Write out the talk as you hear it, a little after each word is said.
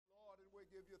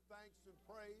give you thanks and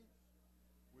praise.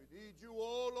 We need you,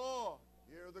 oh Lord.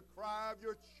 Hear the cry of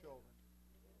your children.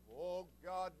 Oh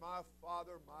God, my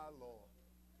Father, my Lord.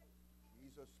 In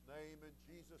Jesus' name, in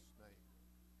Jesus' name.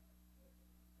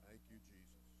 Thank you,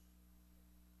 Jesus.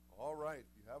 All right,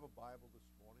 if you have a Bible this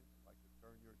morning, I'd like to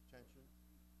turn your attention to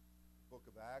the book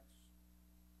of Acts.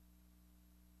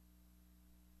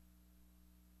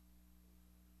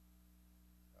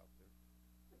 Out there.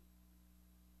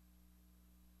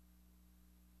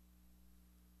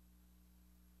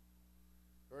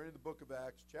 Turn to the book of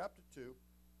Acts, chapter 2.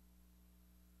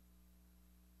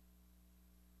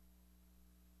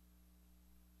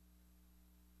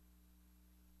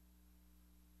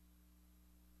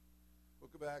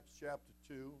 Book of Acts, chapter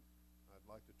 2. I'd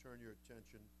like to turn your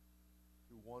attention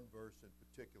to one verse in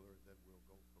particular, and then we'll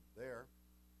go from there.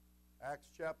 Acts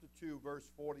chapter 2, verse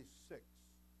 46.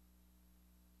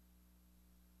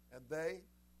 And they,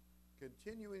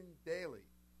 continuing daily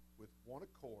with one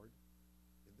accord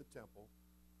in the temple,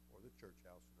 or the church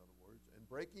house, in other words, and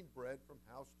breaking bread from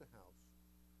house to house,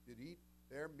 did eat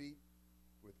their meat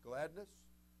with gladness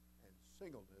and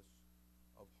singleness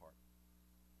of heart.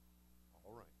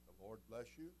 All right. The Lord bless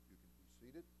you. You can be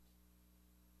seated.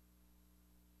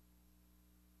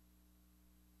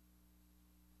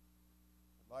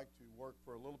 I'd like to work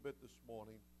for a little bit this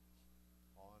morning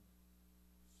on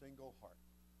single heart.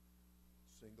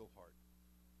 Single heart.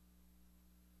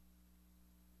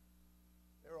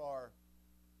 There are,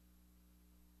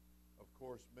 of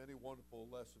course, many wonderful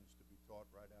lessons to be taught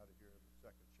right out of here in the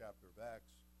second chapter of Acts.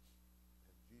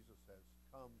 And Jesus has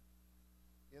come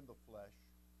in the flesh.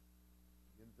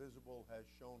 The invisible has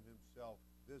shown himself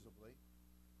visibly.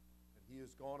 And he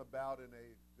has gone about in a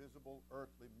visible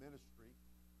earthly ministry,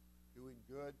 doing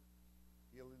good,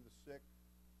 healing the sick,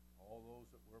 all those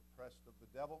that were oppressed of the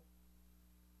devil.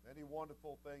 Many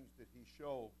wonderful things did he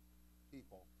show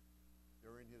people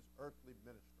during his earthly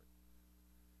ministry.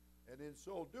 And in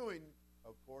so doing,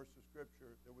 of course, the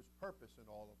Scripture, there was purpose in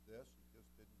all of this. He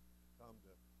just didn't come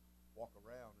to walk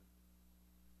around and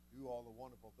do all the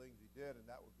wonderful things he did, and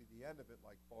that would be the end of it,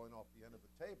 like falling off the end of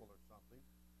a table or something.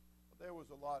 But there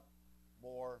was a lot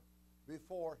more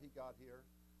before he got here,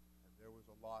 and there was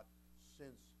a lot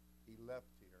since he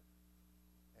left here,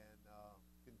 and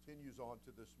continues on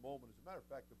to this moment. As a matter of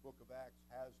fact, the book of Acts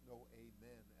has no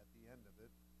amen at the end of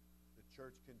it. The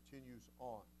church continues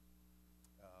on,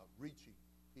 reaching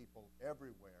people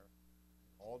everywhere,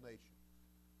 all nations.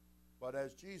 But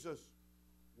as Jesus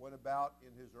went about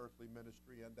in his earthly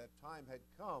ministry, and that time had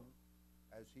come,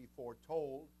 as he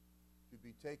foretold, to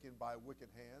be taken by wicked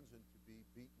hands and to be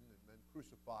beaten and then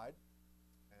crucified,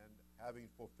 and having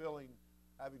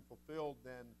fulfilled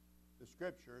then the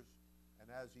Scriptures, and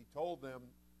as he told them,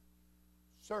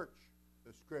 search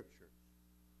the Scriptures,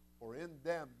 for in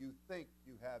them you think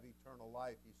you have eternal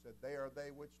life. He said, they are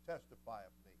they which testify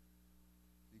of me.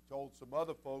 He told some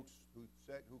other folks who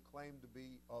claimed to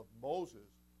be of Moses.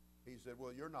 He said,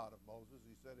 well, you're not of Moses.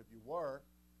 He said, if you were,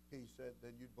 he said,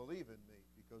 then you'd believe in me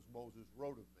because Moses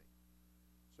wrote of me.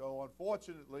 So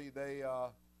unfortunately, they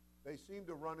seem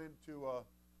to run into a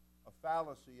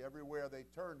fallacy everywhere they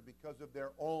turned because of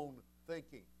their own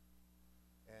thinking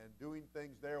and doing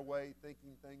things their way,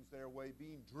 thinking things their way,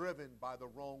 being driven by the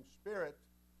wrong spirit.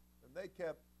 And they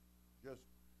kept just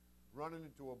running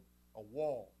into a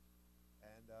wall.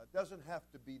 And it doesn't have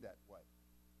to be that way.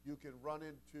 You can run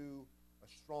into a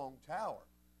strong tower,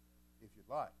 if you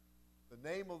like. The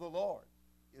name of the Lord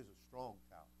is a strong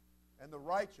tower, and the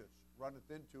righteous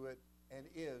runneth into it and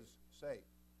is safe.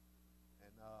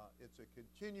 And it's a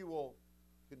continual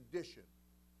condition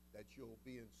that you'll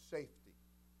be in safety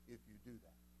if you do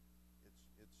that.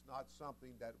 It's not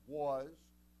something that was,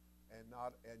 and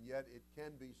yet it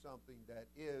can be something that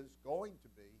is going to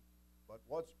be. But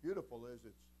what's beautiful is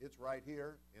it's right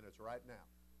here and it's right now.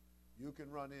 You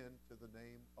can run into the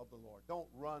name of the Lord. Don't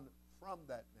run from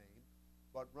that name,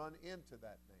 but run into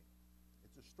that name.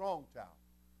 It's a strong tower,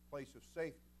 place of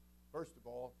safety. First of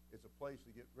all, it's a place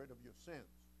to get rid of your sins,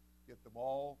 get them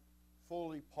all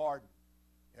fully pardoned.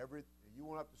 You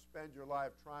won't have to spend your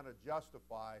life trying to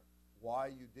justify why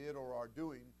you did or are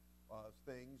doing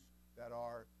things that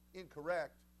are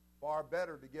incorrect. Far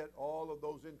better to get all of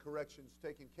those incorrections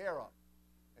taken care of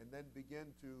and then begin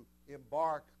to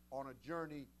embark on a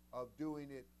journey of doing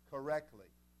it correctly,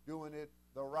 doing it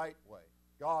the right way,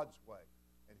 God's way.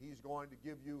 And he's going to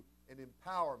give you an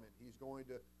empowerment. He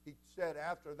said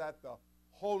after that the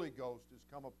Holy Ghost has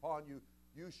come upon you,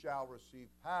 you shall receive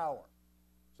power.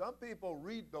 Some people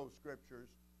read those scriptures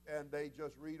and they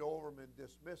just read over them and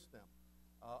dismiss them.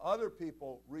 Other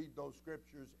people read those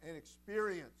scriptures and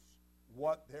experience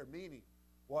what they're meaning,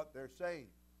 what they're saying.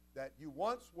 That you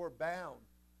once were bound.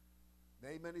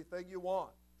 Name anything you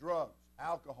want. Drugs,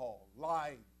 alcohol,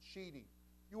 lying, cheating.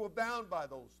 You were bound by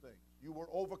those things. You were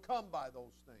overcome by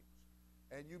those things.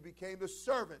 And you became the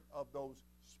servant of those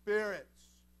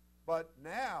spirits. But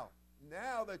now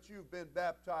that you've been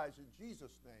baptized in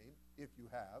Jesus' name, if you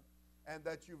have, and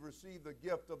that you've received the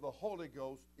gift of the Holy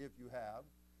Ghost, if you have,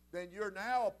 then you're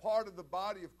now a part of the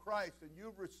body of Christ, and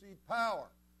you've received power.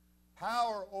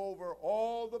 Power over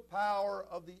all the power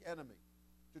of the enemy,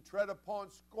 to tread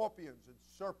upon scorpions and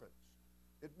serpents.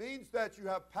 It means that you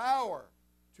have power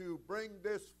to bring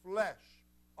this flesh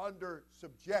under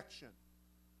subjection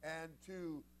and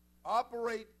to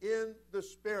operate in the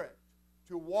Spirit,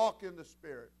 to walk in the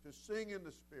Spirit, to sing in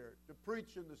the Spirit, to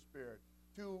preach in the Spirit,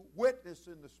 to witness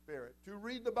in the Spirit, to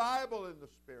read the Bible in the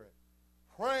Spirit,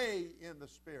 pray in the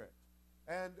Spirit.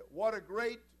 And what a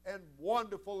great and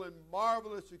wonderful and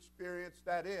marvelous experience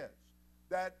that is.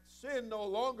 That sin no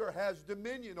longer has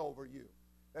dominion over you.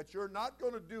 That you're not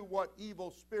going to do what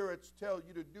evil spirits tell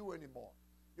you to do anymore.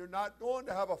 You're not going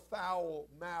to have a foul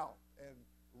mouth and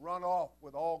run off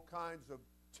with all kinds of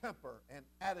temper and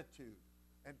attitude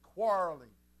and quarreling.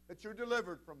 That you're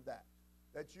delivered from that.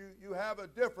 That you have a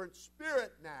different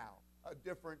spirit now, a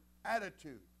different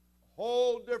attitude, a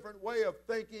whole different way of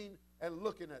thinking and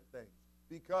looking at things.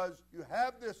 Because you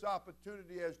have this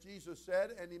opportunity, as Jesus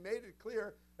said, and he made it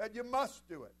clear that you must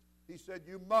do it. He said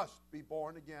you must be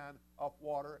born again of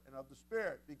water and of the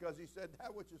Spirit. Because he said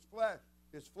that which is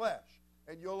flesh.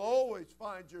 And you'll always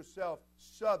find yourself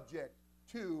subject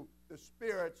to the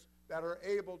spirits that are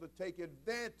able to take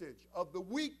advantage of the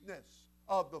weakness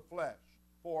of the flesh.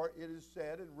 For it is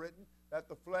said and written that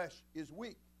the flesh is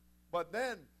weak. But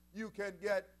then you can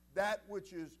get that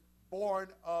which is born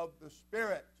of the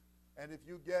Spirit. And if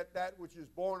you get that which is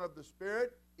born of the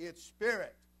Spirit, it's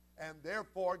spirit. And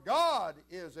therefore, God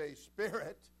is a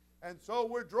spirit. And so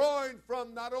we're drawing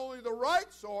from not only the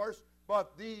right source,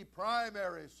 but the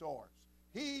primary source.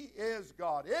 He is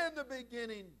God. In the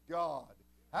beginning, God.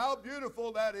 How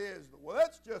beautiful that is. Well,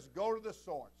 let's just go to the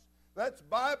source. Let's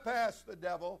bypass the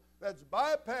devil. Let's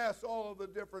bypass all of the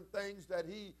different things that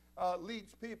he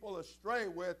leads people astray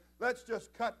with. Let's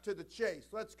just cut to the chase.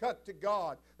 Let's cut to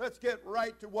God. Let's get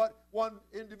right to what one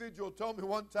individual told me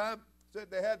one time. Said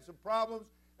they had some problems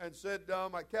and said,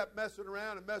 I kept messing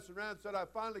around, said I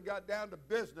finally got down to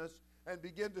business and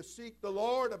began to seek the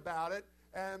Lord about it.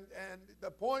 And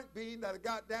the point being that I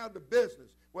got down to business.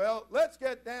 Well, let's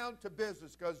get down to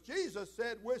business, because Jesus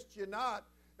said, "Wist ye not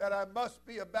that I must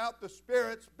be about the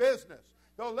Spirit's business?"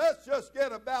 So let's just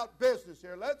get about business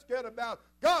here. Let's get about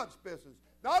God's business.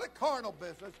 Not a carnal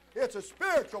business. It's a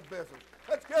spiritual business.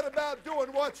 Let's get about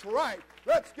doing what's right.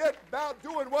 Let's get about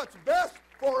doing what's best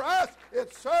for us.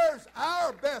 It serves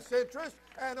our best interest.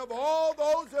 And of all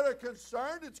those that are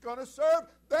concerned, it's going to serve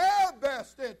their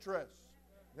best interest.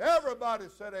 Everybody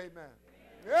said amen.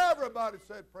 Everybody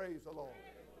said praise the Lord.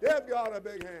 Give God a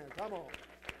big hand. Come on.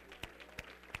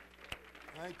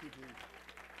 Thank you, Jesus.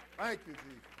 Thank you,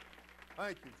 Jesus.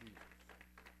 Thank you, Jesus.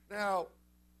 Now,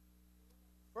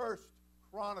 1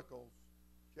 Chronicles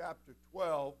chapter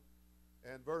 12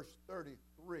 and verse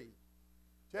 33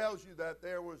 tells you that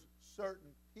there was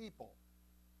certain people,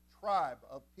 tribe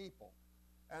of people,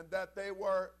 and that they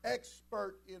were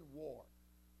expert in war,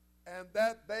 and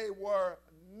that they were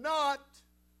not,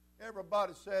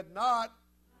 everybody said not,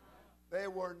 they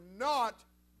were not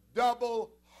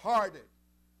double-hearted.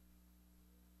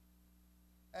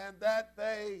 And that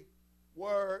they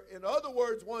were, in other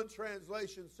words, one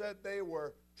translation said they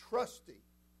were trusty.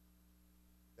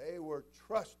 They were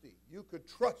trusty. You could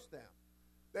trust them.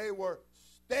 They were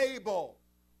stable.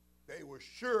 They were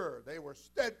sure. They were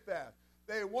steadfast.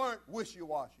 They weren't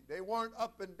wishy-washy. They weren't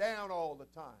up and down all the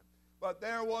time. But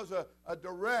there was a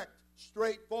direct,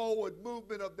 straightforward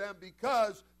movement of them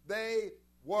because they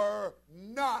were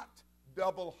not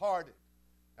double-hearted.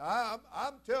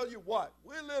 I'm telling you what,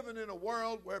 we're living in a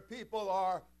world where people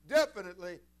are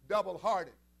definitely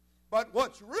double-hearted. But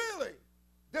what's really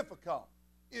difficult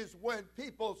is when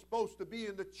people are supposed to be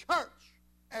in the church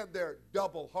and they're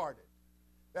double-hearted.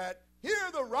 That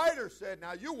here the writer said,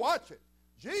 now you watch it,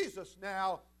 Jesus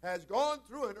now has gone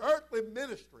through an earthly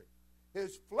ministry.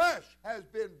 His flesh has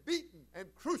been beaten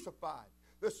and crucified.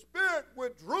 The Spirit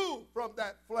withdrew from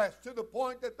that flesh to the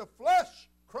point that the flesh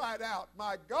cried out,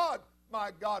 my God,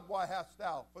 why hast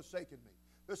thou forsaken me?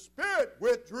 The Spirit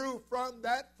withdrew from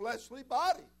that fleshly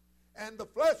body. And the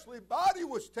fleshly body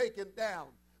was taken down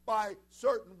by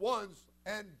certain ones,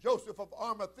 and Joseph of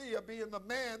Arimathea being the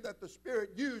man that the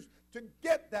Spirit used to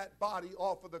get that body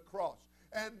off of the cross.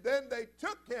 And then they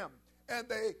took him and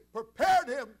they prepared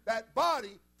him, that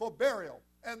body, for burial.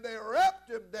 And they wrapped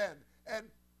him then and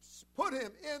put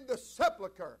him in the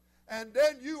sepulcher. And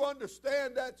then you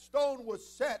understand that stone was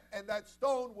set and that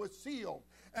stone was sealed.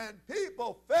 And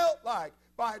people felt like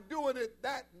by doing it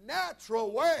that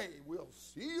natural way, we'll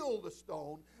seal the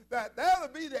stone, that'll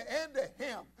be the end of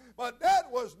him. But that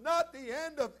was not the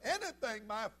end of anything,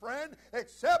 my friend,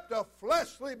 except a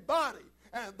fleshly body.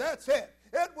 And that's it.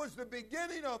 It was the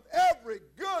beginning of every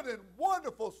good and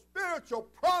wonderful spiritual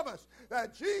promise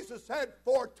that Jesus had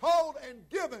foretold and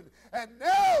given. And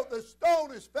now the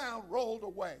stone is found rolled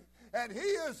away. And he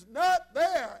is not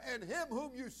there. And him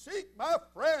whom you seek, my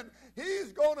friend,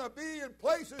 he's going to be in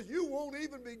places you won't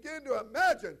even begin to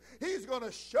imagine. He's going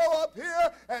to show up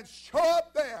here and show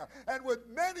up there. And with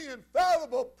many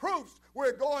infallible proofs,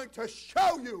 we're going to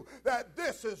show you that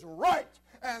this is right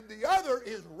and the other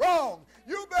is wrong.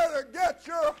 You better get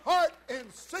your heart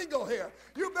in single here.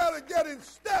 You better get in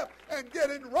step and get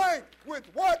in rank with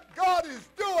what God is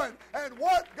doing and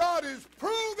what God is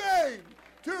proving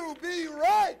to be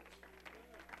right.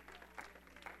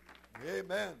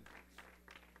 Amen.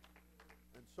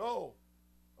 And so,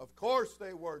 of course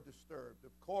they were disturbed.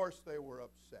 Of course they were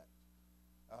upset,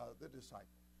 the disciples.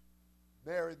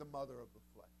 Mary, the mother of the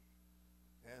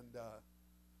flesh. And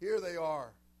here they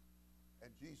are,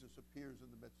 and Jesus appears in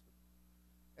the midst of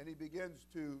them. And he begins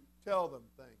to tell them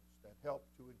things that help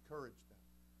to encourage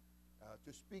them,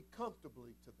 to speak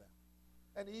comfortably to them,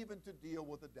 and even to deal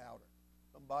with a doubter,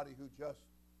 somebody who just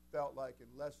felt like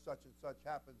unless such and such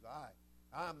happens,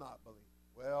 I'm not believing.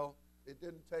 Well, it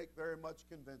didn't take very much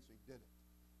convincing, did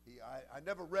it? I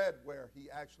never read where he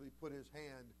actually put his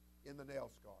hand in the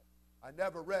nail scar. I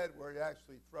never read where he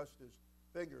actually thrust his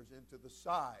fingers into the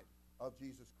side of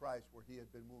Jesus Christ where he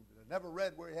had been wounded. I never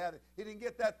read where he had it. He didn't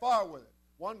get that far with it.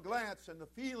 One glance and the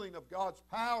feeling of God's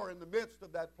power in the midst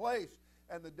of that place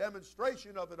and the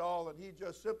demonstration of it all, and he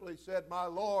just simply said, "My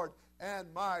Lord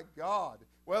and my God."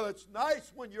 Well, it's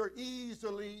nice when you're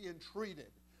easily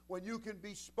entreated, when you can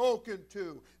be spoken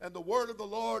to and the word of the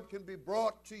Lord can be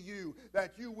brought to you,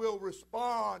 that you will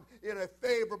respond in a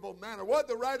favorable manner. What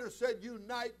the writer said,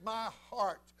 unite my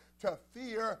heart to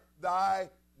fear thy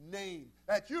name.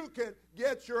 That you can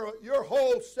get your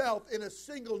whole self in a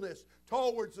singleness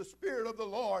towards the Spirit of the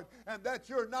Lord, and that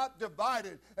you're not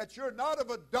divided, that you're not of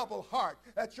a double heart,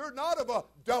 that you're not of a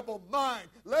double mind.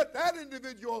 Let that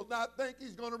individual not think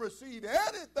he's going to receive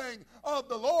anything of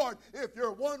the Lord if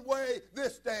you're one way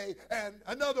this day and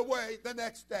another way the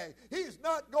next day. He's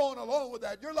not going along with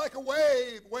that. You're like a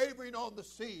wave wavering on the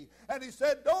sea. And he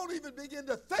said, don't even begin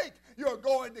to think you're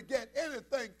going to get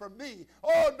anything from me.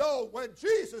 Oh no, when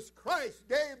Jesus Christ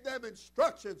gave them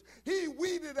instructions, he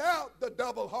weeded out the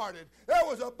double-hearted. There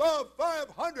was above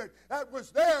 500 that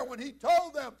was there when he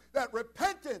told them that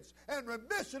repentance and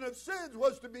remission of sins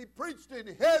was to be preached in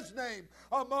his name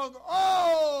among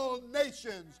all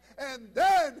nations. And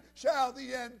then shall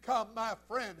the end come, my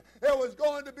friend. There was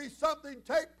going to be something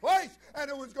take place, and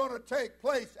it was going to take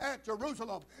place at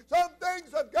Jerusalem. Some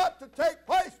things have got to take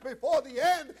place before the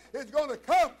end is going to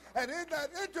come. And in that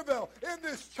interval, in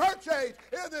this church age,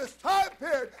 in this time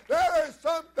period, there is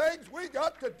some things we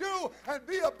got to do and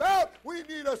be about. We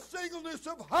need a singleness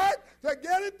of heart to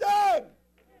get it done.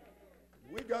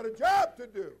 We got a job to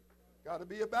do. Got to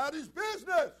be about his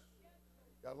business.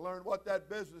 Got to learn what that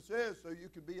business is so you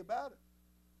can be about it.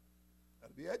 Got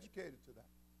to be educated to that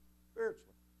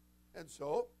spiritually. And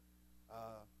so,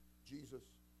 Jesus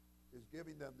is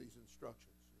giving them these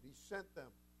instructions. And he sent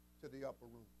them to the upper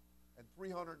room. And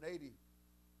 380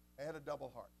 had a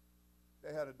double heart.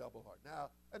 They had a double heart. Now,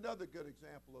 another good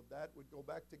example of that would go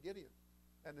back to Gideon.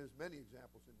 And there's many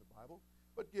examples in the Bible.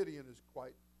 But Gideon is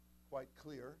quite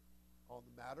clear on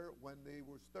the matter when there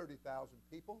was 30,000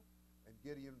 people. And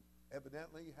Gideon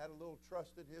evidently had a little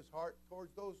trust in his heart towards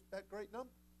that great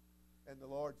number. And the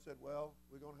Lord said, well,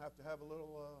 we're going to have a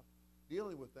little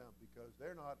dealing with them because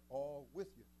they're not all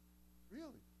with you.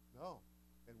 Really? No.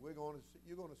 And you're going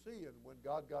to see. And when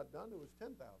God got done, it was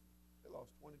 10,000. They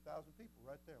lost 20,000 people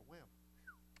right there. Wham.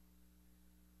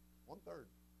 1/3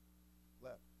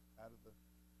 left out of the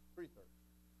 3/3.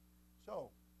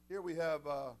 So here we have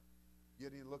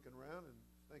Gideon looking around and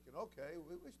thinking, okay,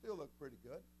 we still look pretty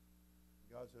good. And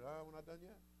God said, all right, we're not done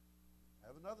yet.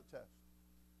 Have another test.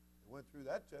 They went through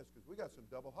that test because we got some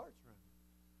double hearts around here.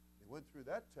 They went through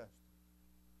that test.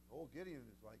 And old Gideon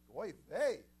is like, oy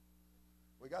vey,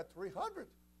 we got 300.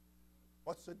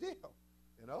 What's the deal?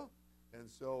 You know? And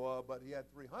so, but he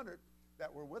had 300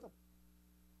 that were with him.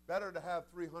 Better to have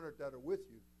 300 that are with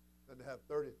you than to have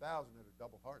 30,000 that are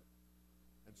double-hearted.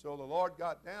 And so the Lord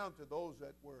got down to those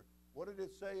that were What did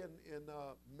it say in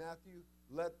Matthew?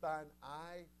 Let thine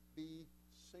eye be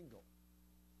single.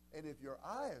 And if your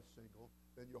eye is single,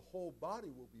 then your whole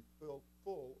body will be filled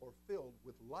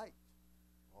with light.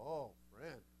 Oh,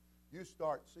 friend, you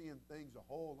start seeing things a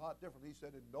whole lot different. He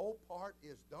said, and no part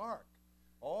is dark.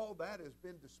 All that has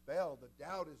been dispelled. The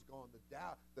doubt is gone.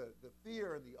 The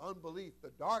fear and the unbelief,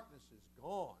 the darkness is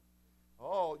gone.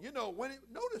 Oh, you know,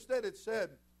 notice that it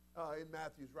said in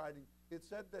Matthew's writing, it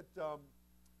said that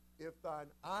if thine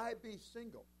eye be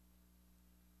single,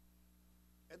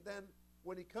 and then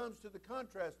when he comes to the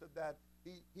contrast of that,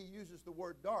 he uses the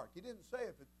word dark. He didn't say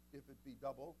if it be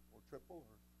double or triple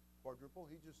or quadruple.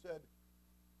 He just said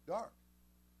dark.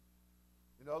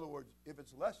 In other words, if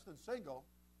it's less than single,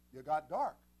 you got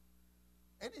dark.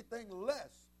 Anything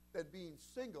less than being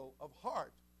single of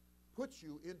heart puts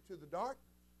you into the darkness.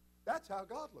 That's how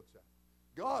God looks at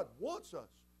it. God wants us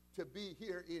to be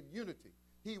here in unity.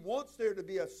 He wants there to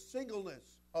be a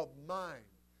singleness of mind,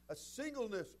 a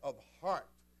singleness of heart.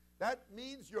 That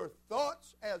means your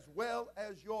thoughts as well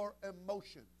as your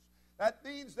emotions. That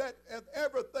means that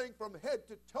everything from head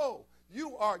to toe,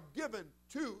 you are given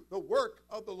to the work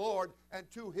of the Lord and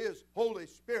to His Holy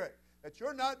Spirit. That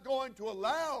you're not going to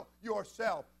allow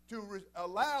yourself to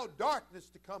allow darkness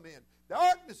to come in.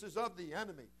 Darkness is of the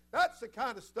enemy. That's the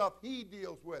kind of stuff he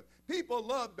deals with. People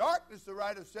love darkness, the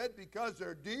writer said, because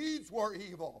their deeds were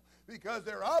evil, because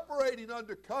they're operating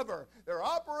undercover. They're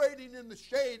operating in the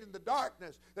shade, in the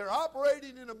darkness. They're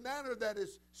operating in a manner that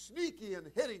is sneaky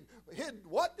and hidden.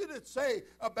 What did it say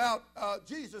about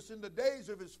Jesus in the days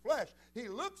of his flesh? He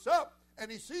looks up and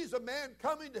he sees a man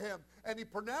coming to him, and he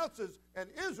pronounces an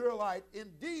Israelite,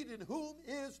 indeed in whom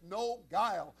is no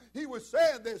guile. He was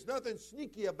saying there's nothing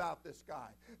sneaky about this guy.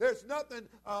 There's nothing,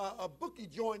 a bookie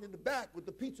joint in the back with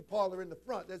the pizza parlor in the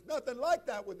front. There's nothing like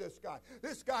that with this guy.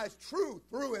 This guy's true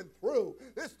through and through.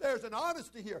 There's an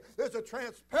honesty here. There's a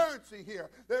transparency here.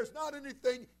 There's not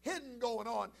anything hidden going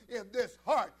on in this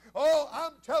heart. Oh,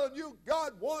 I'm telling you,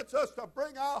 God wants us to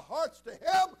bring our hearts to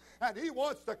Him, and He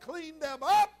wants to clean them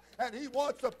up. And He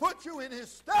wants to put you in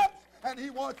His steps, and He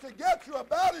wants to get you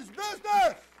about His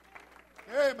business.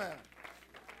 Amen.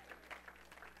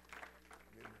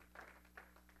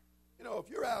 You know, if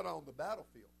you're out on the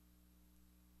battlefield,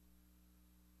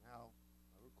 now,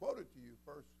 I quoted to you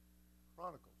 1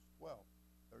 Chronicles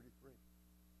 12:33,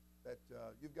 that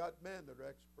you've got men that are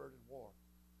expert in war.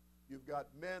 You've got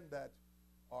men that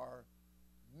are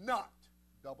not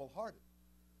double-hearted,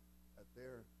 that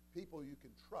they're people you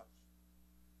can trust.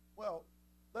 Well,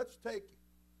 let's take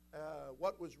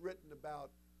what was written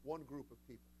about one group of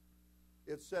people.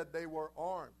 It said they were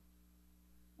armed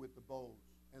with the bows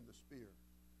and the spears,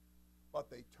 but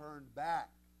they turned back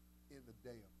in the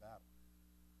day of battle.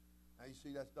 Now you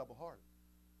see, that's double-hearted.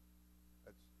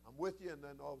 I'm with you, and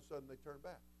then all of a sudden they turn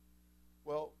back.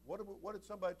 Well, what did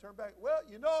somebody turn back? Well,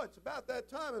 you know, it's about that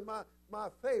time, and my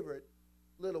favorite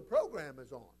little program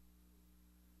is on.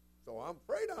 So I'm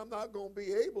afraid I'm not going to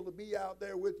be able to be out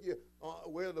there with you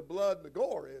where the blood and the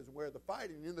gore is, and where the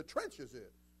fighting in the trenches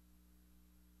is.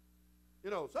 You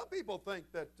know, some people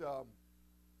think that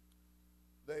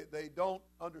they don't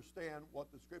understand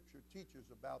what the Scripture teaches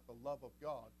about the love of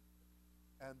God,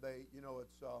 and they, you know,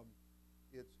 it's love,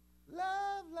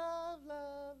 love,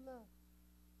 love, love.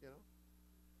 You know.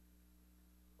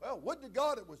 Well, would to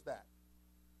God it was that.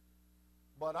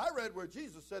 But I read where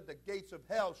Jesus said the gates of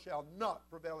hell shall not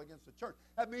prevail against the church.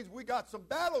 That means we got some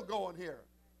battle going here.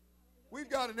 We've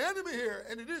got an enemy here,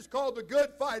 and it is called the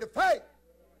good fight of faith.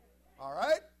 All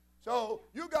right? So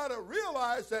you got to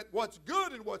realize that what's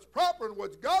good and what's proper and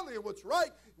what's godly and what's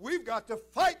right, we've got to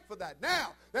fight for that.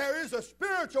 Now, there is a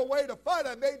spiritual way to fight.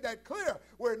 I made that clear.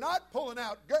 We're not pulling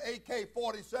out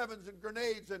AK-47s and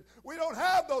grenades, and we don't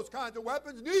have those kinds of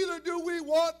weapons. Neither do we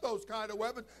want those kind of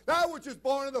weapons. That which is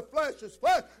born in the flesh is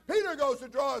flesh. Peter goes to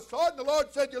draw a sword, and the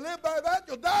Lord said, you live by that,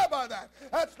 you'll die by that.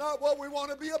 That's not what we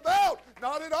want to be about.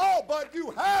 Not at all. But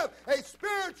you have a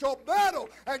spiritual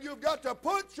battle, and you've got to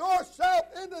put yourself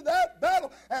into that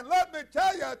battle. And let me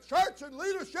tell you, church and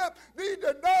leadership need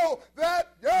to know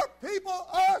that your people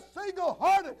are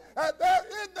single-hearted, and they're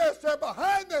in this, they're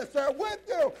behind this, they're with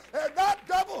you. They're not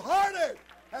double-hearted,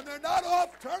 and they're not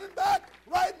off turning back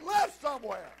right and left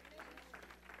somewhere.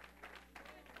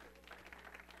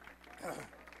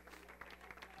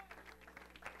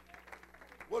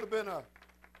 Would have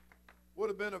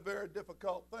been a very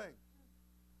difficult thing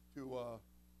to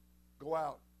go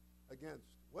out against.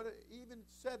 What it even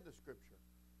said in the Scripture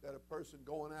that a person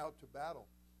going out to battle,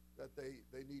 that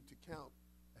they need to count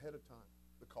ahead of time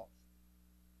the cost.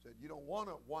 Said you don't want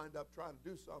to wind up trying to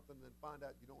do something and then find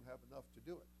out you don't have enough to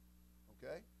do it.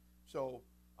 Okay? So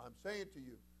I'm saying to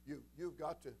you, you've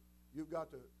got to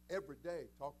every day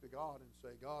talk to God and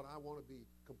say, God, I want to be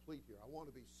complete here. I want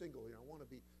to be single here. I want to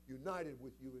be united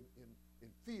with you in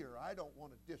fear. I don't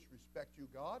want to disrespect you,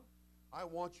 God. I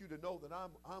want you to know that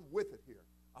I'm with it here.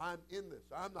 I'm in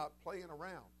this. I'm not playing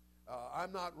around.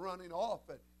 I'm not running off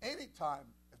at any time,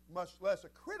 much less a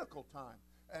critical time,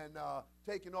 and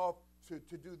taking off to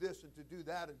do this and to do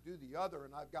that and do the other.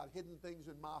 And I've got hidden things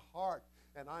in my heart,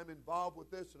 and I'm involved with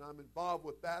this and I'm involved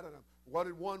with that. And what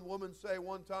did one woman say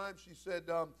one time? She said,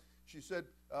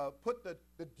 put the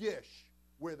dish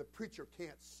where the preacher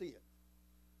can't see it.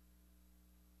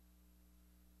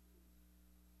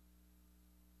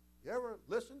 You ever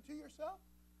listen to yourself?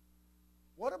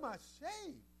 What am I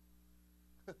saying?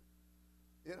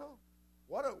 You know,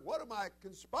 what am I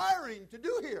conspiring to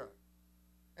do here?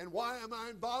 And why am I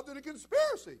involved in a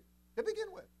conspiracy to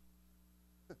begin with?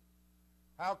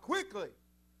 How quickly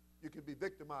you can be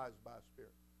victimized by a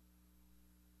spirit.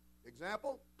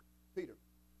 Example, Peter.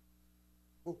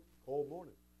 Oh, cold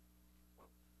morning.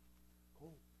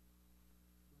 Cold.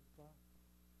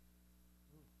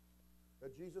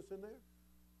 Is Jesus in there?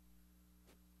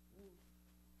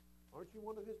 Aren't you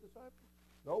one of his disciples?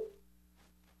 Nope.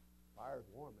 Fire's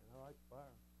warm, man. I like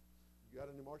fire. You got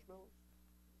any marshmallows?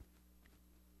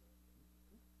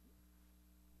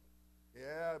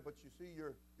 Yeah, but you see,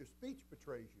 your speech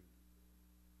betrays you.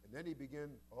 And then he began,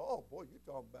 oh, boy, you're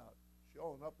talking about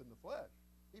showing up in the flesh.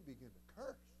 He began to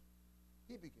curse.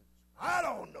 He began to say, I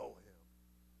don't know him.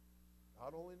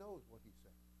 God only knows what he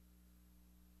said.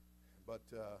 But,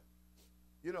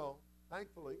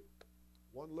 thankfully,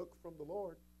 one look from the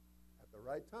Lord at the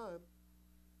right time,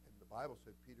 and the Bible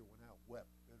said Peter went out,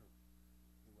 wept bitterly.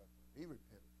 He wept. He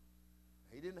repented.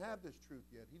 He didn't have this truth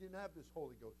yet. He didn't have this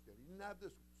Holy Ghost yet. He didn't have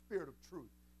this Spirit of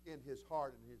truth in his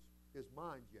heart and his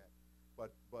mind yet.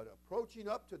 But approaching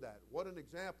up to that, what an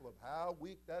example of how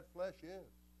weak that flesh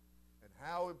is and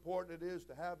how important it is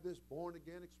to have this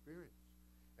born-again experience.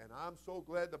 And I'm so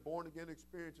glad the born-again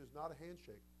experience is not a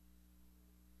handshake.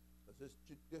 Because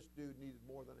this dude needed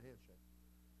more than a handshake.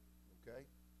 Okay?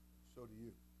 So do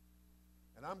you.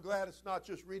 And I'm glad it's not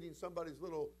just reading somebody's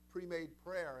little pre-made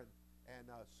prayer and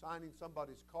signing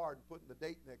somebody's card and putting the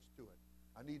date next to it.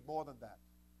 I need more than that.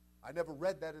 I never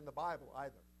read that in the Bible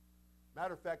either.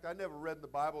 Matter of fact, I never read in the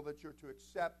Bible that you're to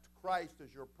accept Christ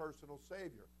as your personal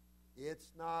Savior.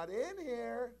 It's not in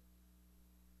here.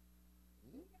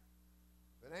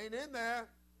 If it ain't in there,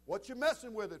 what you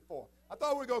messing with it for? I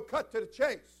thought we were going to cut to the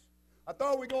chase. I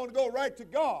thought we were going to go right to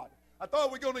God. I thought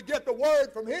we were going to get the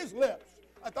word from his lips.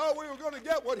 I thought we were going to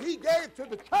get what he gave to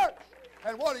the church.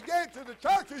 And what he gave to the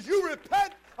church is you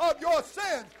repent of your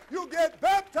sins. You get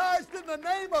baptized in the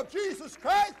name of Jesus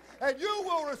Christ, and you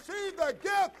will receive the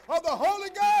gift of the Holy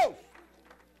Ghost.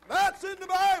 That's in the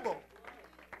Bible.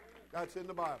 That's in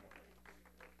the Bible.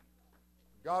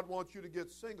 God wants you to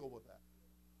get single with that.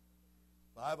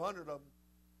 500 of them,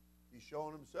 he's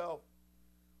shown himself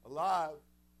alive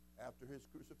after his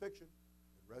crucifixion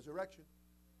and resurrection.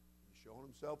 He's shown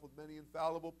himself with many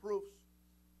infallible proofs.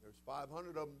 There's 500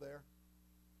 of them there.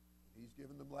 He's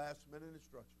given them last-minute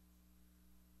instructions.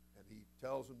 And he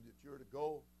tells them that you're to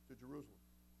go to Jerusalem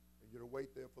and you're to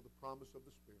wait there for the promise of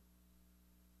the Spirit.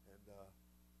 And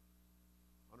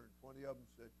 120 of them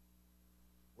said,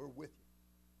 we're with you,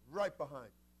 right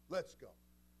behind you. Let's go.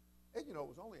 And, it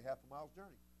was only a half a mile's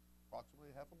journey,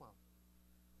 approximately a half a mile.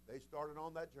 They started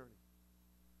on that journey.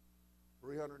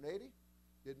 380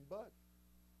 didn't budge.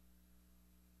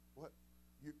 What?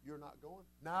 You're not going?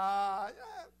 Nah.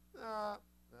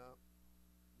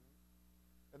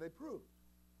 And they proved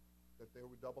that they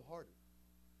were double-hearted.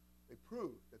 They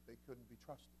proved that they couldn't be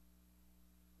trusted.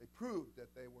 They proved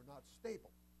that they were not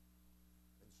stable.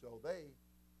 And so they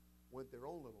went their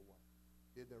own little way,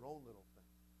 did their own little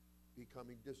thing,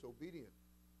 becoming disobedient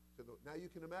to the. Now you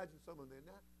can imagine some of them.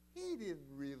 Now he didn't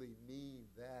really mean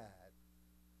that.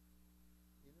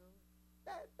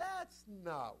 That's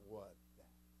not what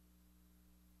that.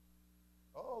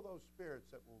 All those spirits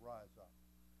that will rise up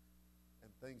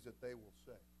and things that they will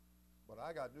say. But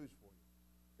I got news for you.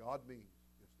 God means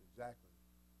just exactly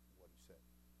what he said.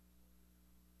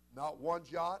 Not one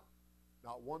jot,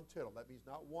 not one tittle. That means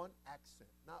not one accent.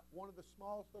 Not one of the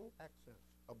smallest little accents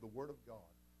of the Word of God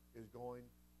is going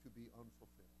to be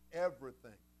unfulfilled.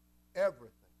 Everything.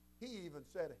 He even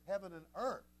said heaven and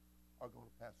earth are going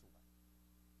to pass away.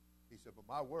 He said, but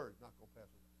my word is not going to pass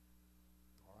away.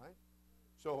 All right?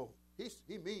 So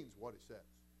he means what he says.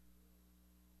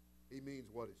 He means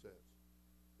what he says.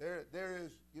 There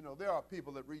is, there are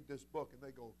people that read this book and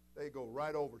they go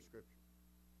right over Scripture.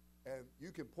 And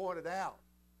you can point it out,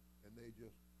 and they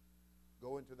just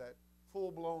go into that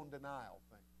full-blown denial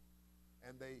thing.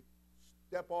 And they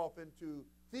step off into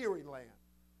theory land.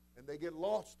 And they get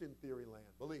lost in theory land,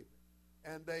 believe me.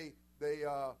 And they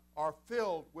are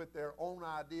filled with their own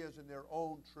ideas and their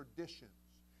own traditions.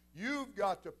 You've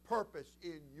got to purpose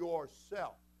in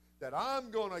yourself that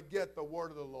I'm going to get the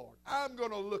word of the Lord. I'm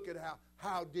going to look at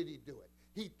how did he do it.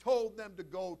 He told them to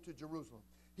go to Jerusalem.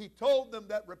 He told them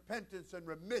that repentance and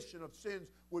remission of sins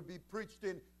would be preached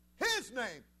in his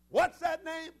name. What's that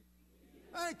name?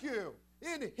 Thank you.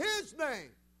 In his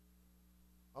name.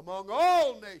 Among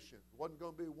all nations. Wasn't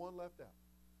going to be one left out.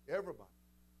 Everybody.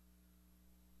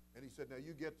 And he said, now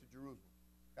you get to Jerusalem.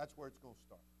 That's where it's going to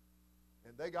start.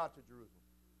 And they got to Jerusalem.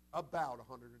 About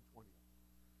 120 of them.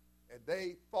 And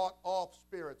they fought off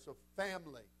spirits of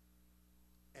family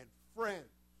and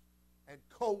friends and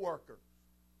co-workers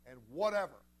and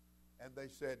whatever. And they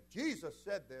said, Jesus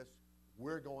said this,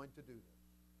 we're going to do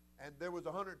this. And there was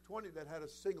 120 that had a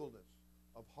singleness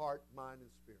of heart, mind, and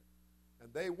spirit.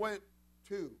 And they went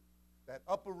to that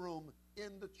upper room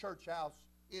in the church house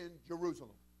in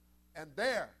Jerusalem. And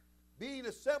there, being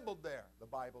assembled there, the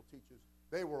Bible teaches,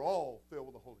 they were all filled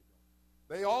with the Holy Ghost.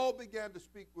 They all began to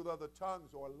speak with other tongues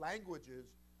or languages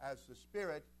as the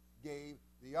Spirit gave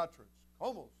the utterance.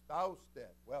 Como estás usted?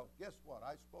 Well, guess what?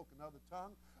 I spoke another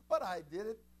tongue, but I did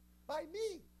it by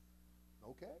me.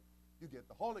 Okay? You get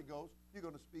the Holy Ghost, you're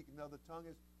going to speak another tongue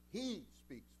as he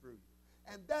speaks through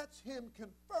you. And that's him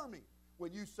confirming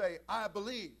when you say, I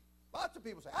believe. Lots of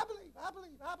people say, I believe, I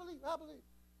believe, I believe, I believe.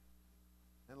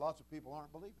 And lots of people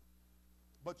aren't believing.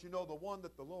 But you know the one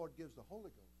that the Lord gives the Holy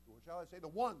Ghost to, or shall I say the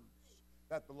ones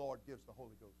that the Lord gives the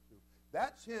Holy Ghost to.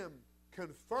 That's him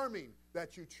confirming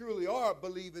that you truly are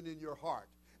believing in your heart.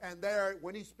 And there,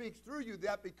 when he speaks through you,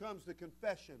 that becomes the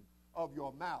confession of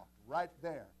your mouth right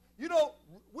there. You know,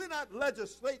 we're not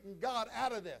legislating God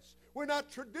out of this. We're not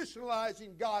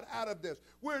traditionalizing God out of this.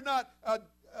 We're not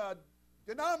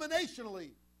denominationally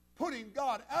putting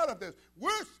God out of this.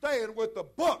 We're staying with the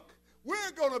book.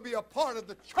 We're going to be a part of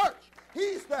the church.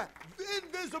 He's the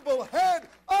invisible head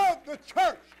of the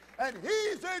church. And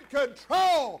he's in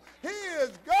control. He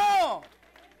is God.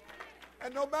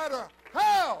 And no matter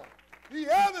how the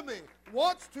enemy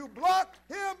wants to block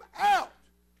him out,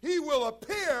 he will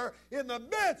appear in the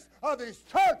midst of his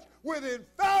church with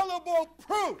infallible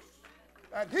proofs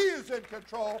that he is in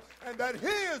control and that he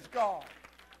is God.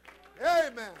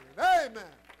 Amen. And amen.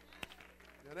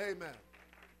 And amen.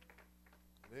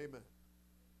 And amen.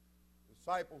 The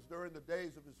disciples during the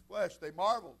days of his flesh, they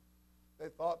marveled. They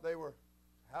thought they were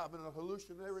having a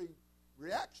hallucinatory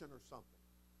reaction or something.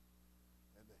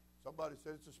 And somebody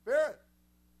said, it's a spirit.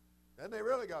 Then they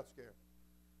really got scared.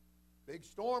 Big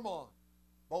storm on.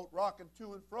 Boat rocking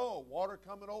to and fro. Water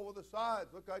coming over the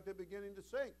sides. Looked like they're beginning to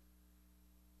sink.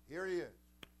 Here he is.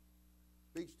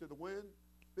 Speaks to the wind.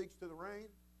 Speaks to the rain.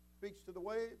 Speaks to the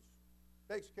waves.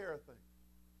 Takes care of things.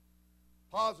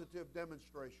 Positive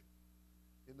demonstration.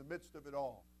 In the midst of it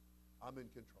all, I'm in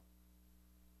control.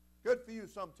 Good for you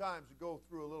sometimes to go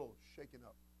through a little shaking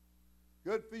up.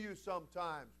 Good for you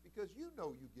sometimes because you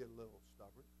know you get a little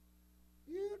stubborn.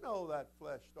 You know that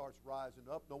flesh starts rising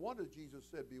up. No wonder Jesus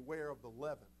said, beware of the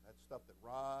leaven, that stuff that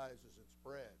rises and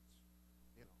spreads.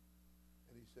 You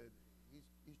know. And he said,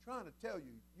 he's trying to tell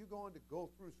you, you're going to go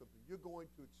through something. You're going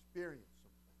to experience some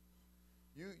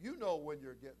things. You know when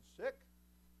you're getting sick,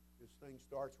 this thing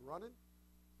starts running.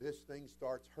 This thing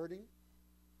starts hurting.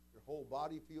 Your whole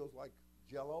body feels like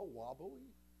jello, wobbly,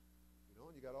 you know,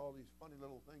 and you got all these funny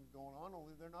little things going on,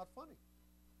 only they're not funny.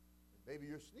 And maybe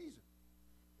you're sneezing,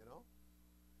 you know.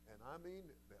 And I mean,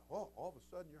 all of a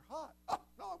sudden you're hot. Oh,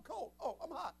 no, I'm cold. Oh,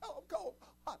 I'm hot. Oh, I'm cold.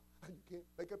 Hot. And you can't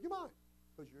make up your mind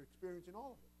because you're experiencing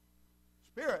all of it.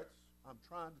 Spirits, I'm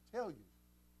trying to tell you,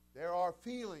 there are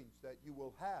feelings that you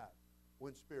will have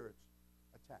when spirits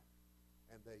attack.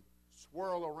 And they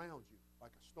swirl around you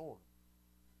like a storm.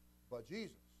 But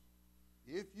Jesus,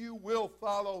 if you will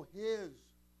follow his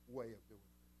way of doing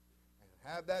things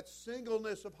and have that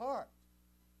singleness of heart,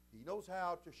 he knows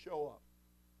how to show up.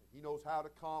 And he knows how to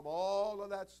calm all of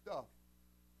that stuff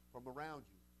from around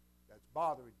you that's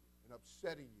bothering you and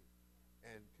upsetting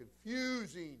you and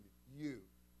confusing you.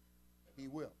 He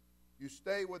will. You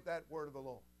stay with that word of the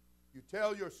Lord. You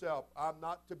tell yourself, I'm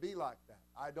not to be like that.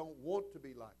 I don't want to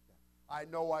be like that. I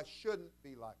know I shouldn't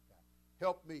be like that.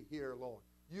 Help me here, Lord.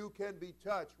 You can be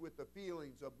touched with the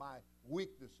feelings of my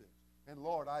weaknesses. And,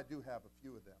 Lord, I do have a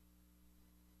few of them.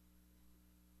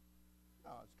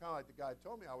 Now, it's kind of like the guy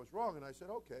told me I was wrong, and I said,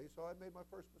 okay, so I made my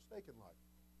first mistake in life.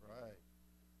 Right.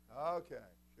 Okay,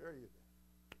 sure you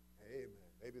did.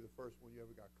 Amen. Maybe the first one you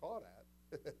ever got caught at.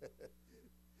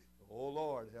 Oh,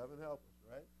 Lord, heaven help us,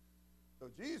 right? So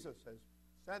Jesus has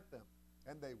sent them,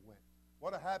 and they went.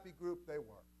 What a happy group they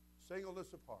were,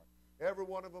 singleness of heart. Every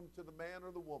one of them to the man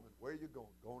or the woman. Where are you going?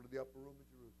 Going to the upper room of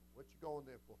Jerusalem. What you going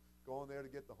there for? Going there to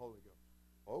get the Holy Ghost.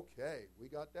 Okay, we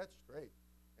got that straight.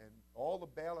 And all the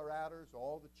baler adders,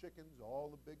 all the chickens,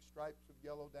 all the big stripes of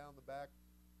yellow down the back,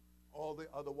 all the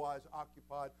otherwise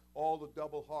occupied, all the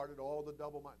double-hearted, all the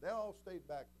double-minded, they all stayed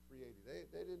back to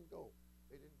 380. They didn't go.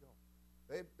 They didn't go.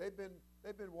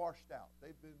 They've been washed out.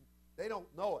 They don't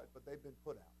know it, but they've been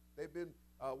put out. They've been.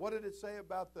 What did it say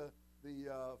about the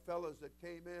fellows that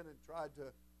came in and tried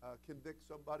to convict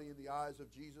somebody in the eyes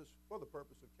of Jesus for the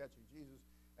purpose of catching Jesus,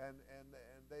 and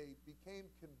they became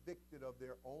convicted of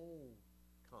their own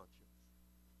conscience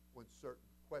when certain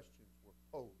questions were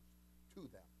posed to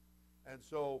them. And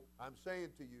so I'm saying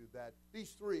to you that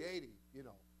these 380,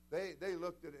 they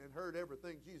looked at it and heard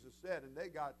everything Jesus said, and they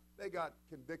got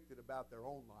convicted about their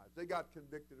own lives. They got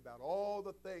convicted about all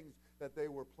the things that they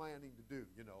were planning to do,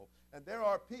 And there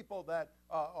are people that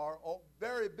are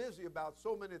very busy about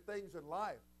so many things in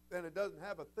life, and it doesn't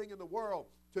have a thing in the world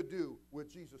to do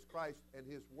with Jesus Christ and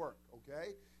his work,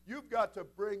 okay? You've got to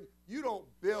you don't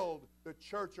build the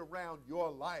church around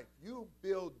your life. You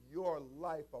build your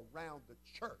life around the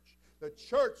church. The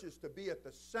church is to be at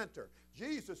the center.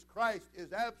 Jesus Christ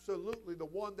is absolutely the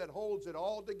one that holds it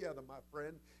all together, my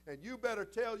friend. And you better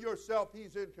tell yourself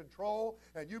he's in control.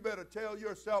 And you better tell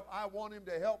yourself, I want him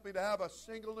to help me to have a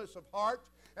singleness of heart.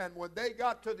 And when they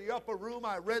got to the upper room,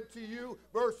 I read to you,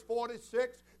 verse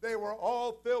 46, they were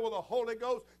all filled with the Holy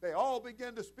Ghost. They all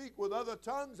began to speak with other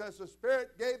tongues as the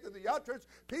Spirit gave them the utterance.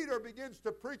 Peter begins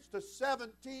to preach to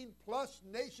 17-plus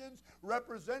nations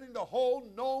representing the whole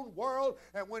known world.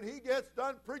 And when he gets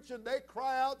done preaching, they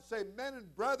cry out and say, men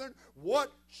and brethren,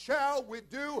 what shall we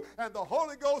do? And the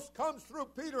Holy Ghost comes through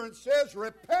Peter and says,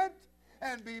 repent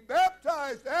and be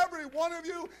baptized, every one of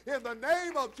you, in the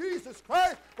name of Jesus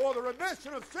Christ for the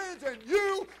remission of sins, and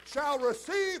you shall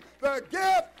receive the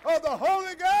gift of the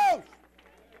Holy Ghost.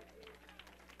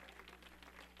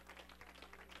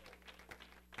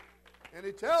 And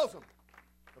he tells them,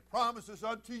 the promise is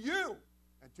unto you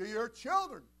and to your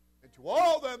children and to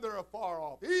all them that are far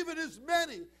off, even as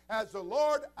many as the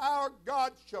Lord our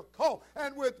God shall call.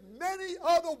 And with many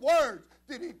other words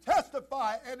did he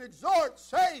testify and exhort,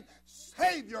 saying,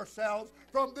 save yourselves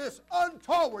from this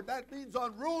untoward, that means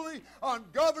unruly,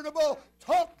 ungovernable,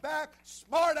 talk-back,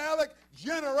 smart-aleck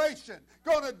generation.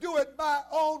 Going to do it my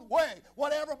own way,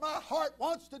 whatever my heart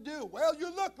wants to do. Well,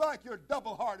 you look like you're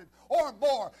double-hearted or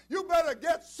more. You better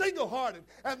get single-hearted.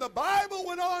 And the Bible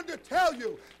went on to tell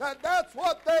you that that's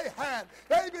what they had.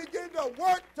 They begin to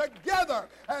work together,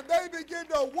 and they begin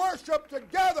to worship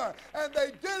together, and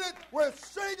they did it with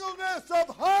singleness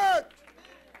of heart.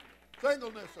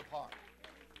 Singleness of heart.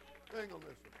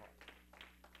 Singleness of heart.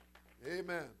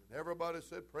 Amen. And everybody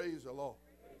said, praise the Lord.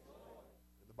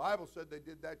 And the Bible said they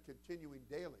did that continuing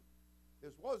daily.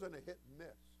 This wasn't a hit and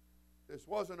miss. This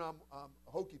wasn't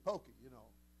hokey pokey,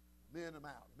 men them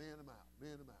out, men them out,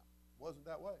 men them out. It wasn't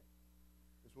that way.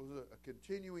 This was a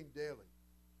continuing daily.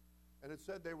 And it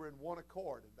said they were in one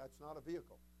accord, and that's not a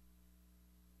vehicle.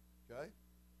 Okay?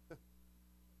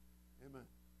 Amen.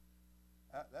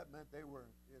 That meant they were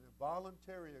in a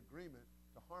voluntary agreement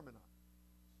to harmonize.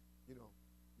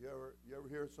 You ever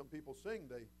hear some people sing?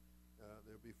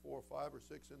 There'll be 4 or 5 or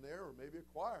 6 in there, or maybe a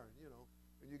choir,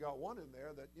 and you got one in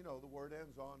there that the word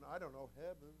ends on, I don't know,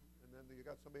 heaven, and then you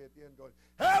got somebody at the end going,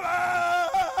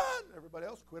 heaven. Everybody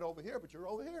else quit over here, but you're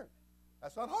over here.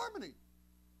 That's not harmony.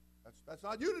 That's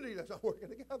not unity. That's not working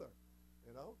together.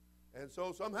 And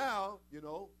so somehow,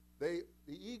 the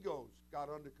egos got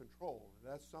under control,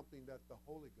 and that's something that the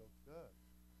Holy Ghost does.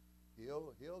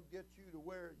 He'll get you to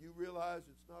where you realize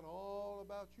it's not all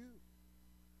about you,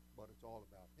 but it's all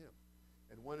about him.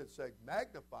 And when it said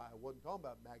magnify, it wasn't talking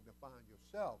about magnifying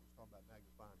yourself. It's talking about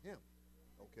magnifying him.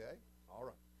 Okay? All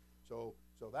right. So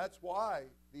that's why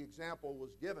the example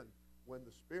was given when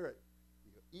the Spirit,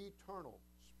 the eternal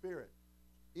Spirit,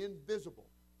 invisible,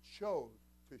 chose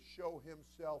to show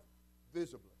himself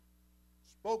visibly.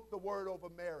 Spoke the word over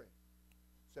Mary.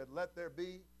 Said, let there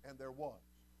be, and there was.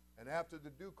 And after the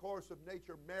due course of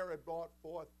nature, Mary brought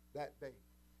forth that babe,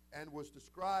 and was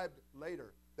described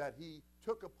later that he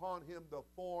took upon him the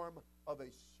form of a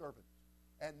servant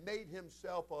and made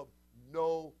himself of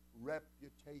no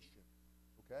reputation.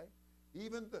 Okay?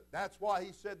 That's why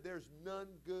he said there's none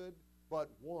good but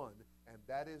one, and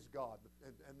that is God.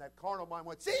 And that carnal mind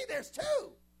went, see, there's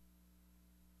two.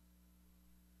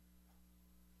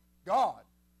 God.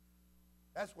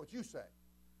 That's what you say.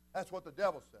 That's what the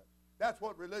devil says. That's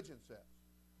what religion says.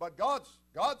 But God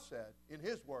said in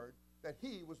his word that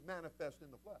he was manifest in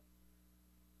the flesh.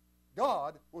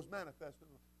 God was manifested.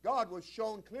 God was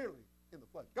shown clearly in the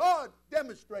flesh. God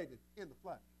demonstrated in the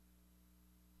flesh.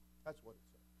 That's what it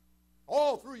says.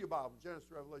 All through your Bible, Genesis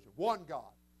to Revelation, one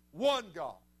God, one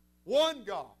God, one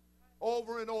God,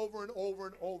 over and over and over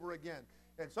and over again.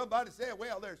 And somebody said,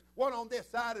 well, there's one on this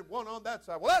side and one on that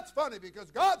side. Well, that's funny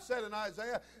because God said in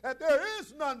Isaiah that there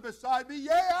is none beside me.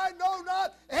 Yea, I know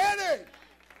not any.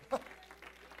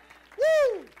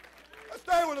 Woo! Let's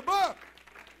stay with the book.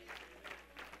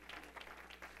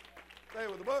 Stay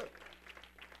with the book.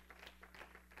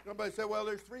 Somebody said, well,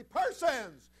 there's three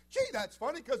persons. Gee, that's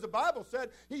funny because the Bible said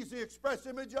he's the express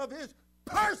image of his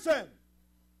person.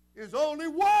 There's only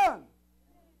one.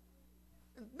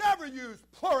 And never use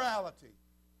plurality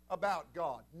about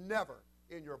God. Never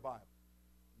in your Bible.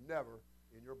 Never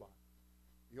in your Bible.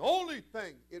 The only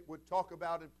thing it would talk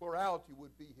about in plurality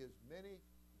would be his many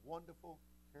wonderful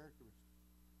characteristics.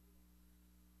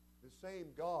 The same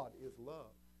God is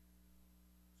love.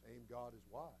 The same God is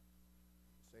wise.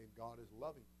 The same God is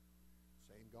loving.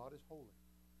 The same God is holy.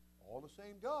 All the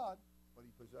same God, but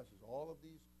he possesses all of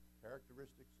these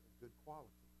characteristics and good qualities.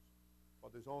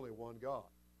 But there's only one God.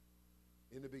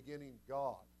 In the beginning,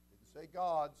 God. It didn't say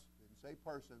gods. It didn't say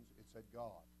persons. It said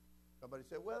God. Somebody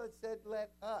said, well, it said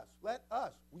let us. Let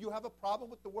us. You have a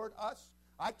problem with the word us?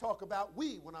 I talk about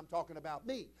we when I'm talking about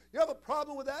me. You have a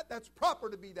problem with that? That's proper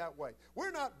to be that way. We're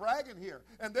not bragging here.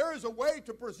 And there is a way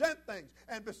to present things.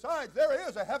 And besides, there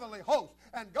is a heavenly host.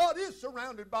 And God is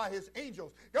surrounded by his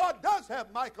angels. God does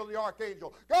have Michael the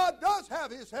archangel. God does have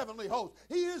his heavenly host.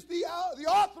 He is the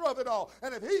author of it all.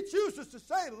 And if he chooses to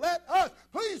say, let us,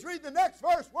 please read the next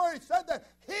verse where he said that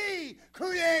he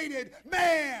created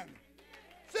man.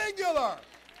 Singular.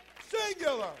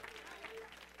 Singular.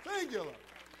 Singular.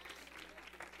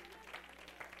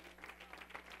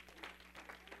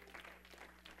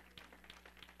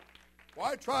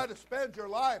 Why try to spend your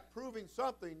life proving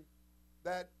something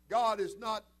that God is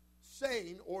not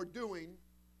saying or doing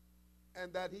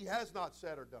and that he has not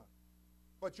said or done?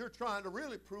 But you're trying to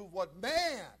really prove what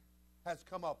man has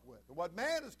come up with, or what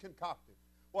man has concocted,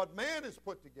 what man has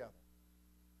put together.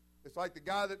 It's like the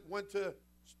guy that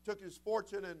took his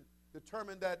fortune and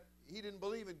determined that he didn't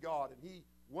believe in God, and he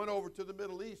went over to the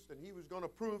Middle East and he was going to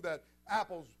prove that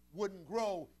apples wouldn't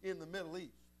grow in the Middle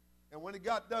East. And when he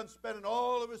got done spending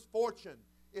all of his fortune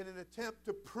in an attempt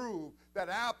to prove that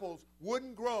apples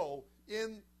wouldn't grow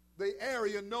in the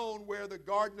area known where the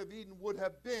Garden of Eden would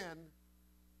have been,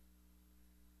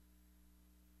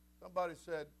 somebody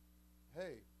said,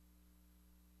 hey,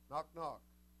 knock, knock,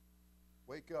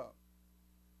 wake up.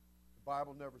 The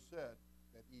Bible never said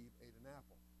that Eve ate an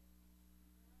apple.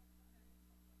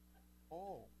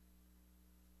 Oh.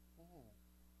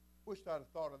 Wished I'd have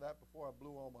thought of that before I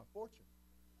blew all my fortune.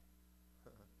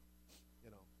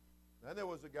 Then there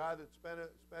was a guy that spent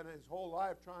his whole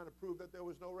life trying to prove that there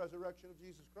was no resurrection of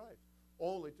Jesus Christ,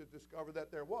 only to discover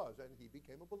that there was, and he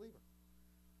became a believer.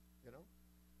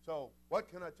 So what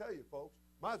can I tell you, folks?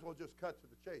 Might as well just cut to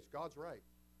the chase. God's right.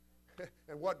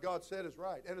 And what God said is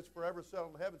right. And it's forever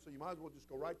settled in heaven, so you might as well just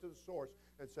go right to the source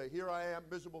and say, here I am,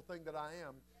 miserable thing that I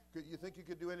am. You think you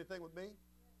could do anything with me?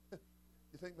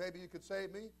 You think maybe you could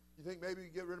save me? You think maybe you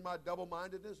could get rid of my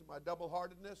double-mindedness and my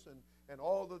double-heartedness and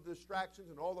all the distractions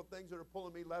and all the things that are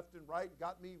pulling me left and right,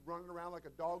 got me running around like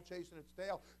a dog chasing its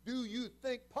tail? Do you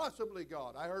think possibly,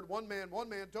 God? I heard one man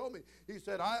told me, he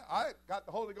said, I got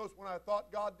the Holy Ghost when I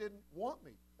thought God didn't want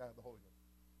me to have the Holy Ghost.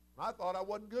 And I thought I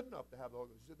wasn't good enough to have the Holy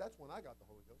Ghost. He said, that's when I got the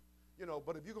Holy Ghost.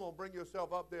 But if you're going to bring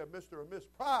yourself up there, Mr. or Miss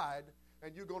Pride,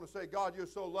 and you're going to say, God, you're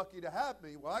so lucky to have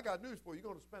me, well, I got news for you.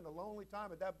 You're going to spend a lonely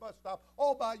time at that bus stop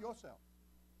all by yourself.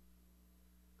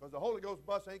 Because the Holy Ghost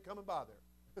bus ain't coming by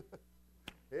there.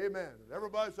 Amen. And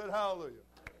everybody said hallelujah.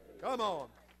 Come on.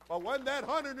 But when that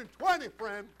 120,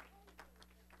 friend,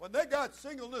 when they got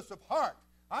singleness of heart,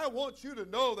 I want you to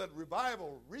know that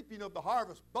revival, reaping of the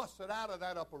harvest, busted out of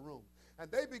that upper room. And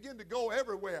they begin to go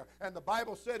everywhere. And the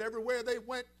Bible said everywhere they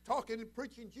went, talking and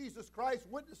preaching Jesus Christ,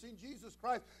 witnessing Jesus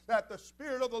Christ, that the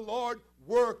Spirit of the Lord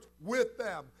worked with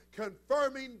them,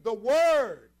 confirming the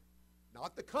Word,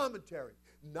 not the commentary,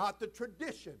 not the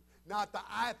tradition, not the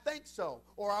I think so,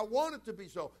 or I want it to be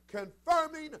so,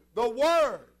 confirming the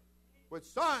Word with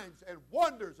signs and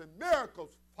wonders and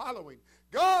miracles following.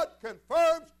 God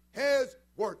confirms His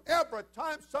Word. Every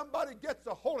time somebody gets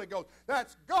the Holy Ghost,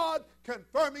 that's God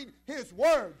confirming His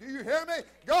Word. Do you hear me?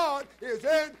 God is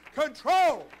in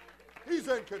control. He's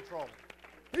in control.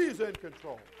 He's in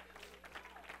control.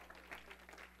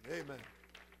 Amen.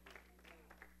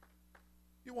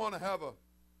 You want to have a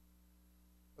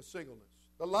singleness.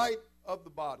 The light of the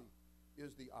body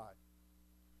is the eye.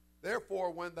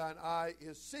 Therefore, when thine eye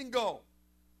is single,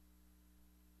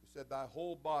 said, thy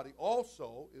whole body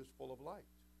also is full of light.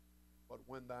 But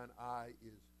when thine eye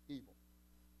is evil.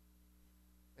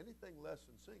 Anything less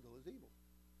than single is evil.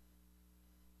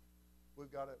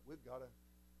 We've got to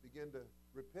begin to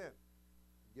repent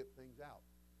and get things out.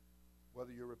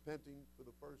 Whether you're repenting for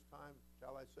the first time,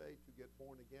 shall I say, to get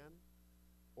born again,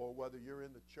 or whether you're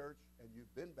in the church and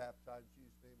you've been baptized in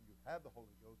Jesus' name, you have the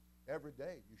Holy Ghost, every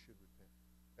day you should repent.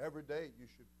 Every day you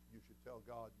should tell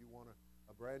God you want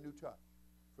a brand new touch.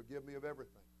 Forgive me of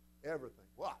everything. Everything.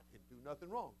 Well, I didn't do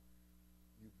nothing wrong.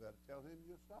 You better tell him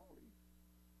you're sorry.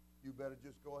 You better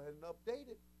just go ahead and update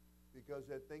it, because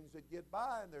there are things that get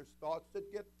by and there's thoughts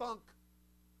that get thunk.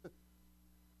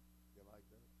 You like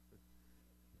that?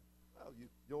 Well,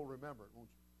 you'll remember it, won't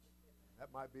you?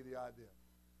 That might be the idea.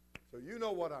 So you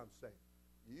know what I'm saying.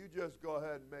 You just go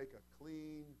ahead and make a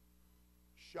clean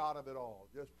shot of it all.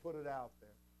 Just put it out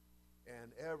there.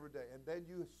 And every day. And then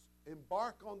you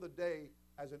embark on the day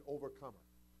as an overcomer.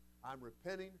 I'm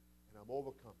repenting and I'm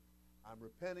overcoming. I'm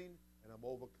repenting and I'm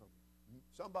overcoming.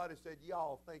 Somebody said,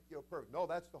 y'all think you're perfect. No,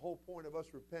 that's the whole point of us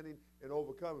repenting and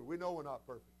overcoming. We know we're not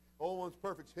perfect. The only one's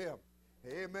perfect's him.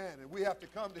 Amen. And we have to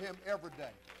come to him every day.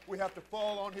 We have to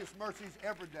fall on his mercies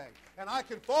every day. And I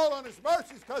can fall on his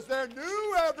mercies because they're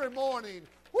new every morning.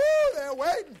 Woo, they're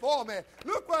waiting for me.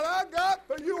 Look what I got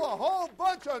for you, a whole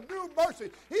bunch of new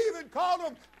mercies. He even called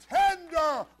them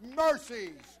tender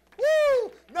mercies.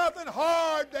 Woo, nothing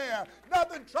hard there.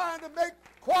 Nothing trying to make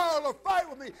quarrel or fight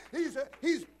with me.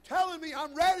 He's telling me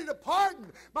I'm ready to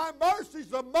pardon. My mercies,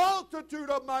 the multitude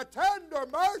of my tender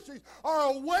mercies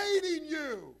are awaiting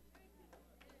you.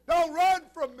 Don't run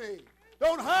from me.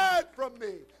 Don't hide from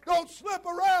me. Don't slip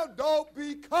around. Don't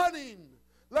be cunning.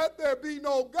 Let there be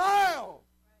no guile.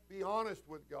 Be honest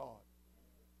with God.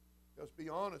 Just be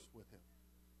honest with him.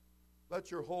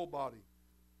 Let your whole body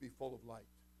be full of light.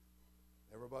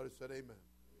 Everybody said amen.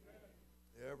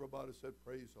 Amen. Everybody said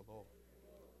praise the Lord.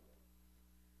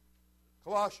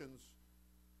 Colossians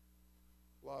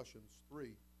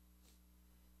 3.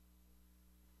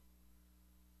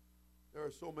 There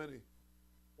are so many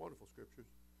wonderful scriptures,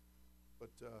 but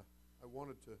I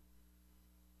wanted to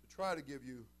try to give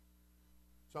you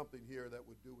something here that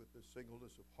would do with this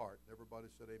singleness of heart. Everybody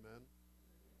said amen.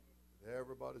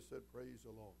 Everybody said praise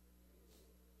the Lord.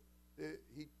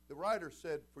 The writer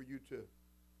said for you to,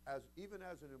 even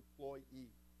as an employee,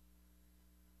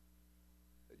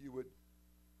 that you would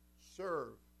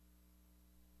serve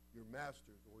your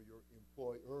masters or your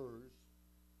employers,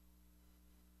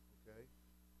 okay?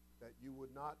 That you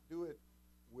would not do it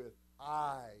with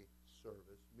eye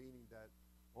service, meaning that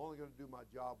I'm only going to do my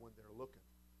job when they're looking,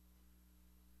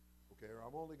 okay? Or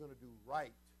I'm only going to do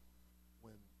right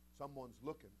when someone's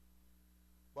looking.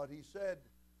 But he said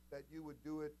that you would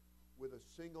do it with a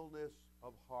singleness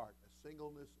of heart, a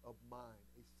singleness of mind,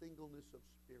 a singleness of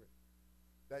spirit,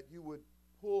 that you would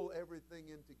pull everything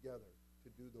in together to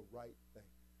do the right thing,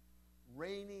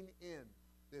 reining in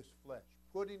this flesh,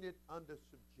 putting it under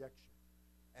subjection,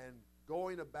 and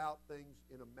going about things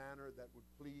in a manner that would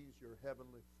please your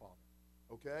heavenly Father.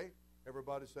 Okay?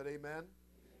 Everybody said amen.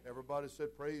 Everybody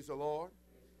said praise the Lord.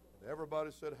 And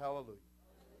everybody said hallelujah.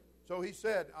 So he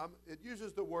said, it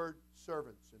uses the word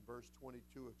servants in verse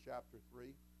 22 of chapter 3.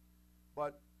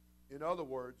 But in other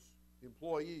words,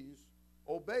 employees,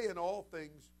 obey in all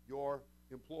things your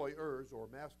employers or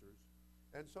masters.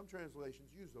 And some translations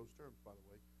use those terms, by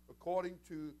the way, according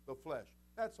to the flesh.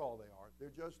 That's all they are.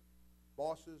 They're just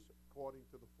bosses according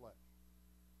to the flesh.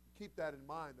 Keep that in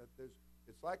mind, that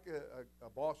it's like a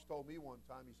boss told me one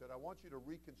time. He said, I want you to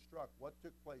reconstruct what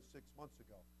took place 6 months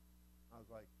ago. I was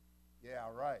like, yeah,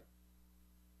 right.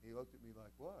 He looked at me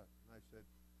like, what? And I said,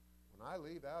 when I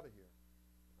leave out of here,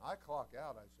 when I clock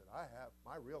out, I said,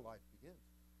 my real life begins.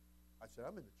 I said,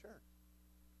 I'm in the church.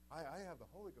 I have the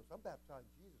Holy Ghost. I'm baptized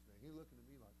in Jesus' name. He looking at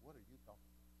me like, what are you talking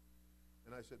about?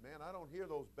 And I said, man, I don't hear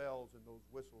those bells and those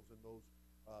whistles and those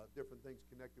different things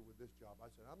connected with this job.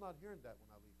 I said, I'm not hearing that when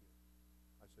I leave here.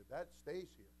 I said, that stays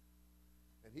here.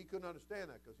 And he couldn't understand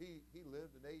that because he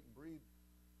lived and ate and breathed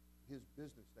his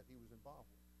business that he was involved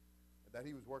with. And that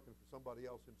he was working for somebody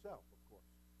else himself, of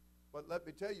course. But let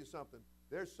me tell you something.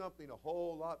 There's something a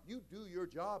whole lot. You do your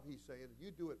job, he's saying, and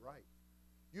you do it right.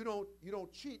 You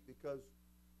don't cheat because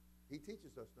he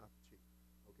teaches us not to cheat.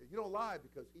 Okay? You don't lie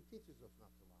because he teaches us not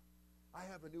to lie. I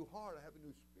have a new heart. I have a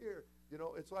new spirit. You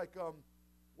know, it's like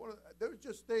there's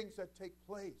just things that take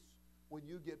place when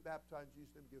you get baptized in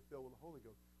Jesus' name and get filled with the Holy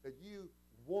Ghost, that you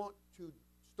want to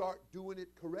start doing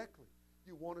it correctly.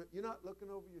 You're not looking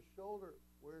over your shoulder,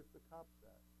 where's the cops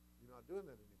at? You're not doing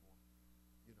that anymore,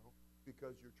 you know,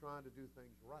 because you're trying to do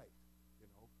things right, you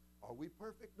know. Are we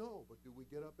perfect? No. But do we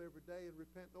get up every day and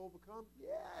repent and overcome?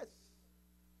 Yes.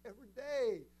 Every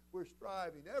day we're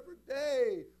striving. Every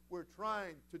day we're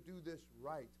trying to do this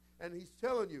right. And he's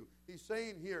telling you, he's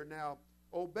saying here now,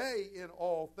 obey in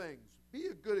all things. Be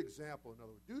a good example, in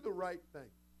other words. Do the right thing.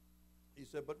 He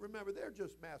said, but remember, they're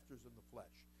just masters in the flesh.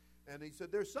 And he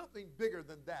said, there's something bigger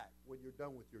than that when you're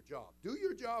done with your job. Do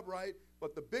your job right,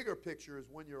 but the bigger picture is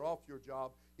when you're off your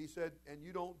job. He said, and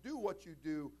you don't do what you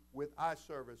do with eye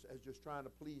service as just trying to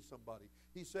please somebody.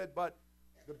 He said, but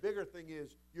the bigger thing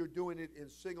is you're doing it in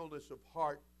singleness of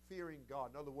heart, fearing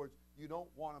God. In other words, you don't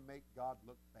want to make God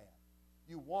look bad.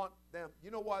 You want them. You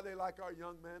know why they like our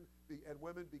young men and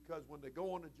women? Because when they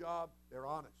go on a job, they're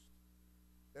honest.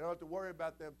 They don't have to worry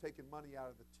about them taking money out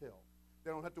of the till.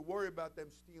 They don't have to worry about them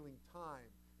stealing time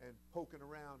and poking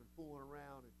around and fooling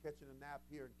around and catching a nap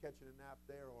here and catching a nap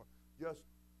there, or just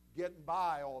getting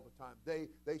by all the time.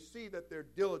 They see that they're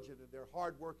diligent and they're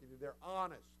hardworking and they're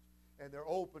honest and they're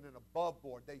open and above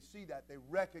board. They see that. They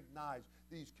recognize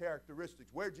these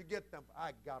characteristics. Where'd you get them?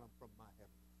 I got them from my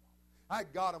Heavenly Father. I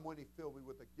got them when He filled me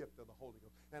with the gift of the Holy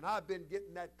Ghost. And I've been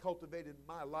getting that cultivated in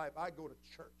my life. I go to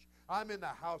church. I'm in the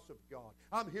house of God.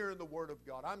 I'm hearing the Word of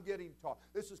God. I'm getting taught.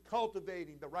 This is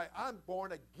cultivating the right. I'm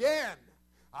born again.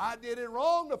 I did it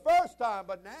wrong the first time,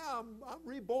 but now I'm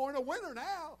reborn a winner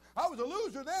now. I was a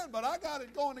loser then, but I got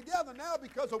it going together now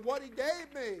because of what He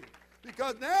gave me.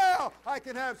 Because now I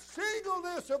can have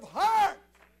singleness of heart.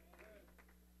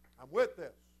 I'm with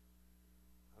this.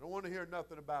 I don't want to hear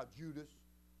nothing about Judas.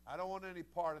 I don't want any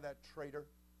part of that traitor.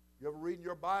 You ever read in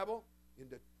your Bible?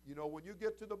 When you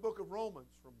get to the book of Romans,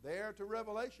 from there to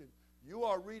Revelation, you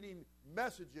are reading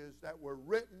messages that were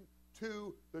written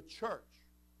to the church,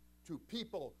 to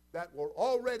people that were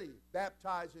already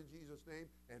baptized in Jesus' name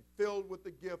and filled with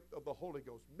the gift of the Holy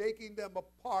Ghost, making them a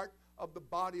part of the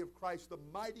body of Christ, the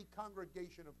mighty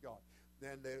congregation of God.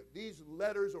 And these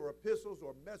letters or epistles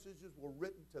or messages were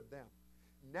written to them.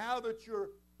 Now that you're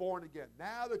born again,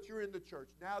 now that you're in the church,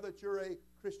 now that you're a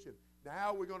Christian,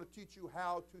 now we're going to teach you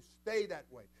how to stay that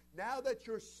way. Now that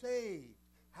you're saved,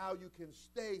 how you can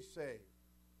stay saved.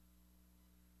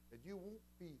 That you won't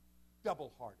be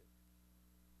double-hearted.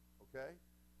 Okay?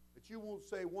 That you won't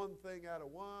say one thing out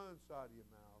of one side of your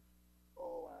mouth.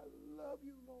 Oh, I love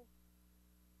you, Lord.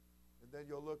 And then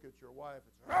you'll look at your wife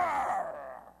and say, Arr!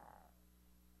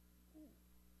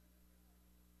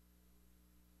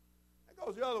 That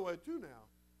goes the other way too now,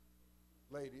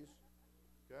 ladies.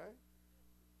 Okay?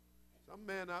 Some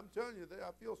men, I'm telling you,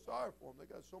 I feel sorry for them. They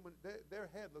got so many. Their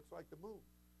head looks like the moon.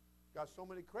 Got so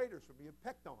many craters from being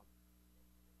pecked on.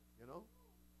 You know?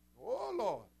 Oh,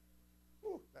 Lord.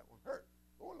 Ooh, that one hurt.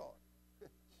 Oh, Lord.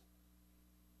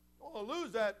 Don't want to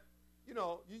lose that.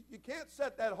 You can't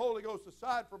set that Holy Ghost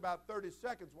aside for about 30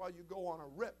 seconds while you go on a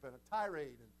rip and a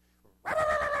tirade. And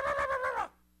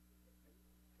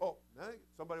oh, now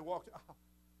somebody walks in. Oh,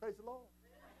 praise the Lord.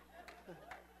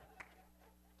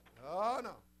 Oh,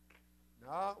 no.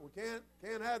 No, we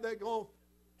can't have that going,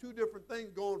 two different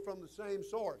things going from the same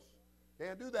source.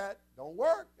 Can't do that. Don't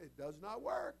work. It does not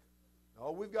work.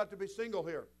 No, we've got to be single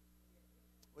here.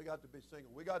 We got to be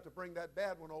single. We got to bring that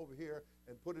bad one over here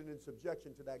and put it in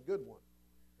subjection to that good one.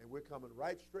 And we're coming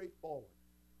right straight forward.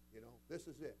 This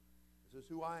is it. This is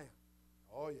who I am.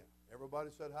 Oh, yeah.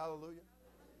 Everybody said hallelujah.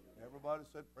 Everybody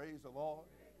said praise the Lord.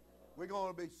 We're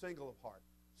going to be single of heart.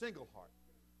 Single heart.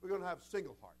 We're going to have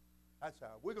single heart. That's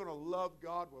how. We're going to love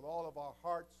God with all of our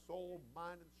heart, soul,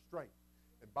 mind, and strength.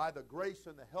 And by the grace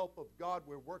and the help of God,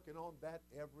 we're working on that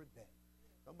every day.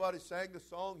 Somebody sang the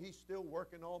song, He's still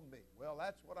working on me. Well,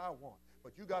 that's what I want.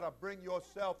 But you got to bring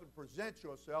yourself and present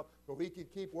yourself so He can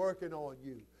keep working on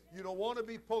you. You don't want to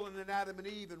be pulling an Adam and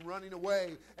Eve and running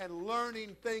away and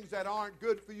learning things that aren't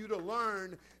good for you to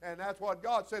learn. And that's what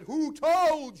God said. Who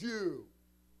told you?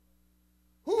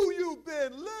 Who you've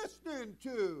been listening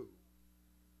to?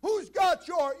 Who's got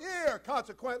your ear?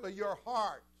 Consequently, your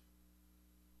heart.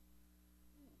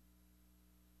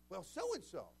 Well,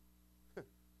 so-and-so.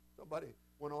 Somebody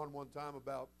went on one time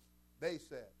about they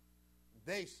said.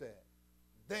 They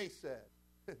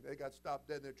got stopped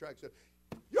dead in their tracks and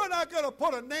said, you're not going to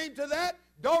put a name to that.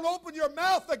 Don't open your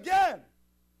mouth again.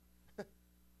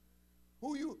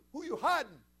 Who you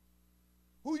hiding?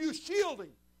 Who you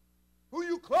shielding? Who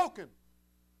you cloaking?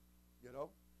 You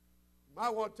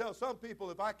might want to tell some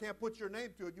people, if I can't put your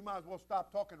name to it, you might as well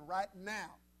stop talking right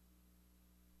now.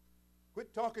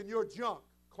 Quit talking your junk.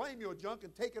 Claim your junk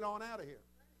and take it on out of here.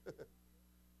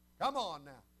 Come on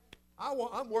now.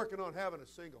 I'm working on having a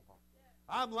single heart.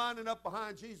 I'm lining up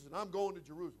behind Jesus, and I'm going to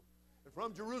Jerusalem. And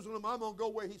from Jerusalem, I'm going to go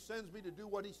where He sends me to do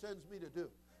what He sends me to do.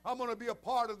 I'm going to be a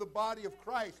part of the body of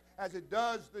Christ as it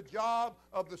does the job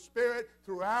of the Spirit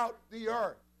throughout the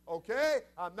earth. Okay?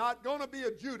 I'm not going to be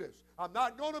a Judas. I'm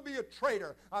not going to be a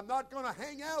traitor. I'm not going to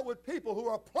hang out with people who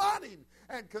are plotting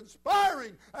and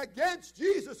conspiring against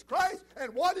Jesus Christ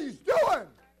and what He's doing.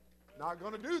 Not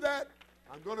going to do that.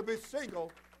 I'm going to be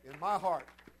single in my heart.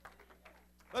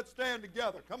 Let's stand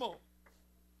together. Come on.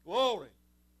 Glory.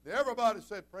 Everybody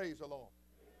said, praise the Lord.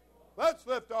 Let's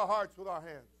lift our hearts with our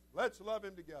hands. Let's love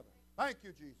Him together. Thank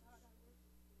you, Jesus.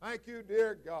 Thank you,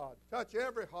 dear God. Touch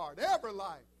every heart, every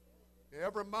life,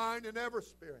 every mind, and every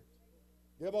spirit.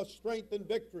 Give us strength and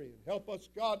victory, and help us,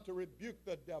 God, to rebuke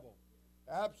the devil.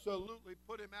 Absolutely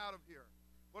put him out of here.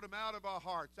 Put him out of our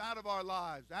hearts, out of our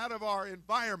lives, out of our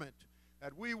environment,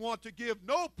 that we want to give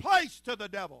no place to the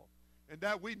devil, and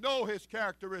that we know his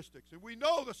characteristics, and we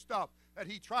know the stuff that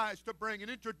he tries to bring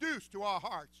and introduce to our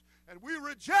hearts. And we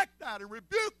reject that and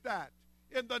rebuke that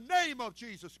in the name of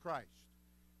Jesus Christ.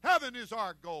 Heaven is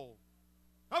our goal.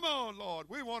 Come on, Lord.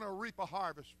 We want to reap a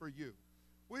harvest for you.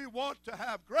 We want to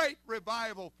have great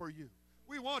revival for you.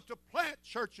 We want to plant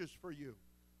churches for you.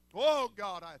 Oh,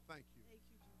 God, I thank you.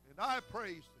 And I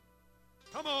praise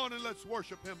Him. Come on and let's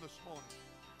worship Him this morning.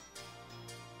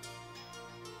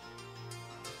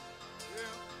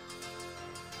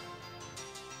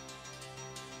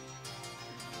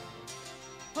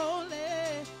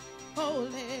 Holy,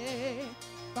 holy,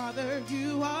 Father,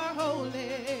 you are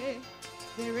holy.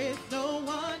 There is no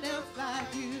one else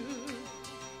like you.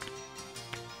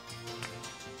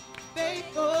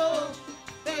 Faithful,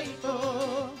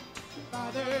 faithful,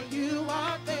 Father, you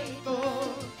are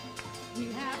faithful.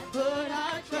 We have put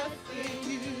our trust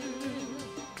in you.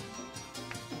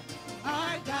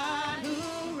 Our God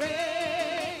who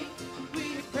reigns.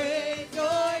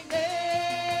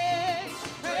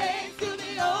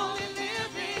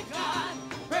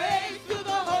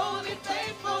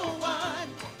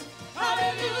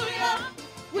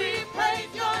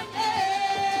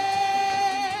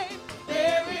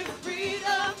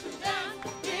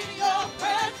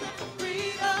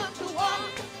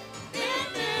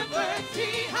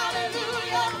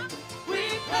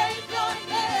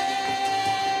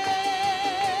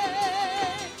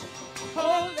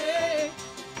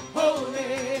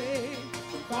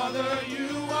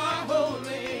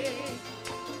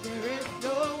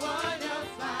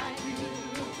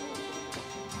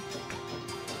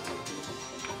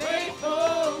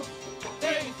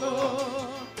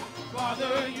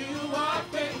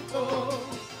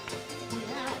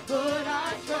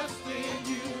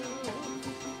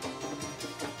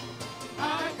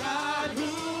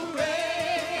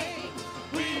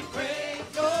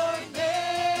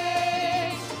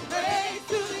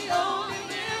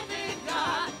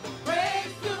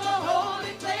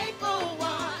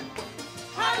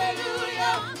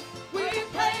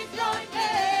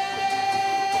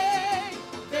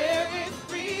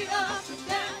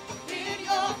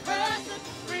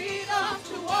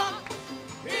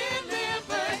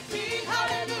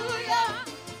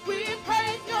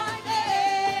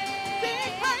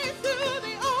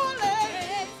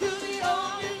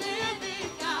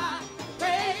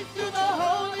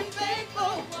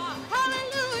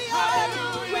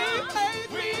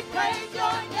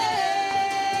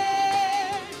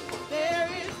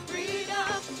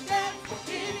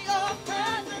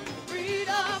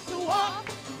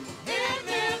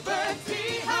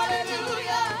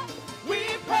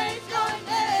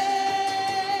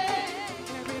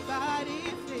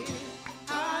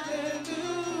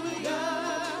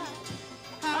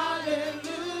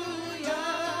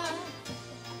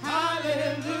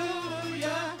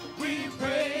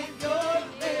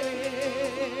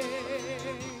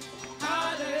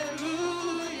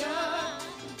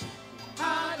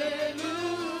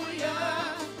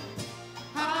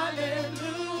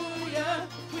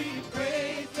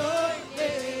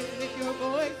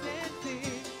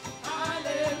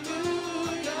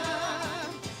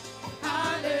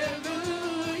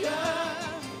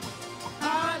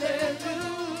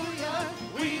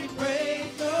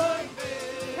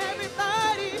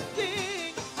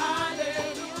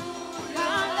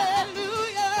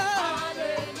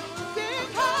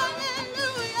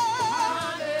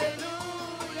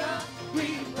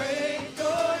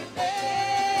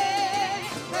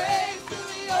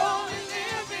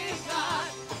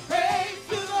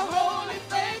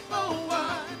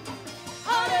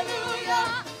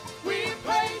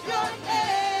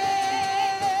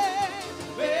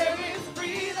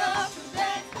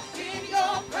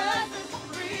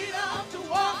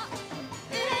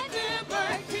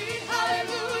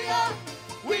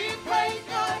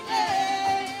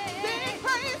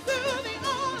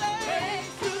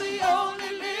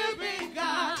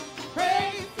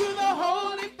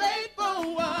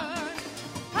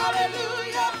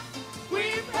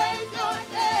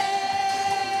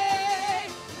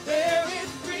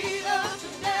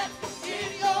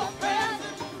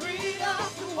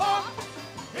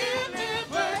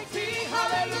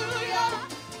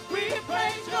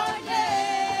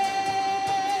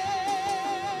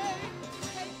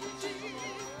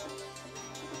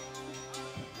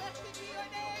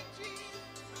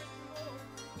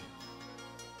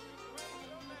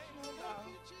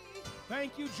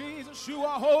 Thank you, Jesus. You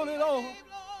are holy, Lord.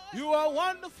 You are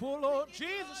wonderful, Lord.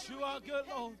 Jesus, you are good,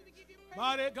 Lord.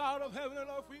 Mighty God of heaven and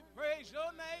earth, we praise your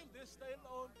name this day,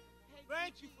 Lord.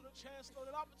 Thank you for the chance, Lord,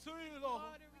 and opportunity, Lord.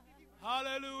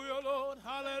 Hallelujah, Lord.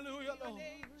 Hallelujah, Lord.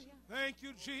 Thank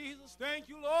you, Jesus. Thank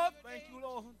you, Lord. Thank you,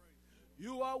 Lord.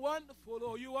 You are wonderful,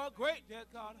 Lord. You are great, dear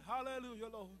God. Hallelujah,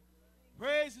 Lord.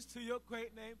 Praises to your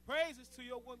great name. Praises to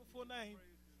your wonderful name.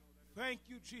 Thank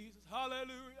you, Jesus.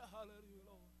 Hallelujah. Hallelujah,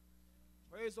 Lord.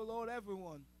 Praise the Lord,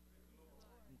 everyone.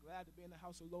 I'm glad to be in the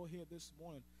house of the Lord here this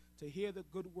morning, to hear the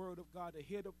good word of God, to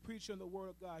hear the preaching of the word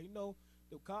of God. You know,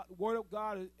 the word of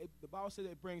God, the Bible says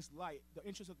it brings light. The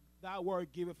interest of thy word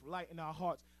giveth light in our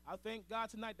hearts. I thank God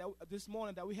tonight, this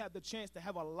morning, that we have the chance to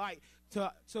have a light, to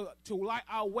light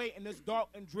our way in this dark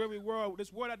and dreary world.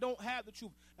 This world, I don't have the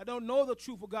truth. I don't know the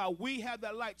truth of God. We have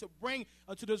that light to bring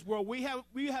unto this world. We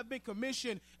have been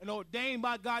commissioned and ordained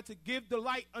by God to give the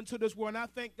light unto this world. And I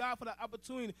thank God for the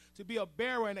opportunity to be a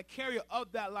bearer and a carrier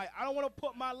of that light. I don't want to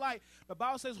put my light, the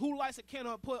Bible says, who lights a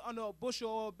candle and put it under a bushel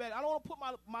or a bed? I don't want to put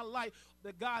my light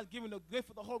that God's given the gift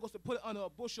of the Holy Ghost to put it under a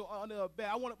bushel or under a bed.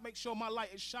 I want to make sure my light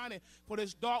is shining for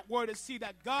this dark world to see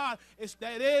that that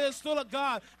there is still a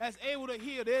God that's able to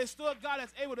heal. There is still a God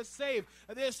that's able to save.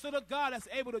 And there is still a God that's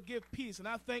able to give peace. And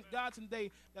I thank God today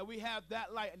that we have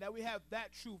that light and that we have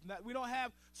that truth. And that we don't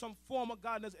have some form of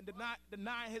godliness and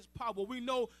denying his power. But we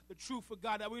know the truth of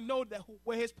God, that we know that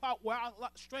where his power, where our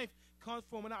strength comes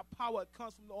from and our power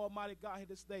comes from the Almighty God here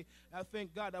this day. And I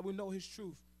thank God that we know his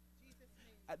truth.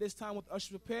 At this time, with the ushers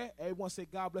prepare, everyone say,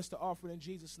 God bless the offering in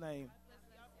Jesus' name.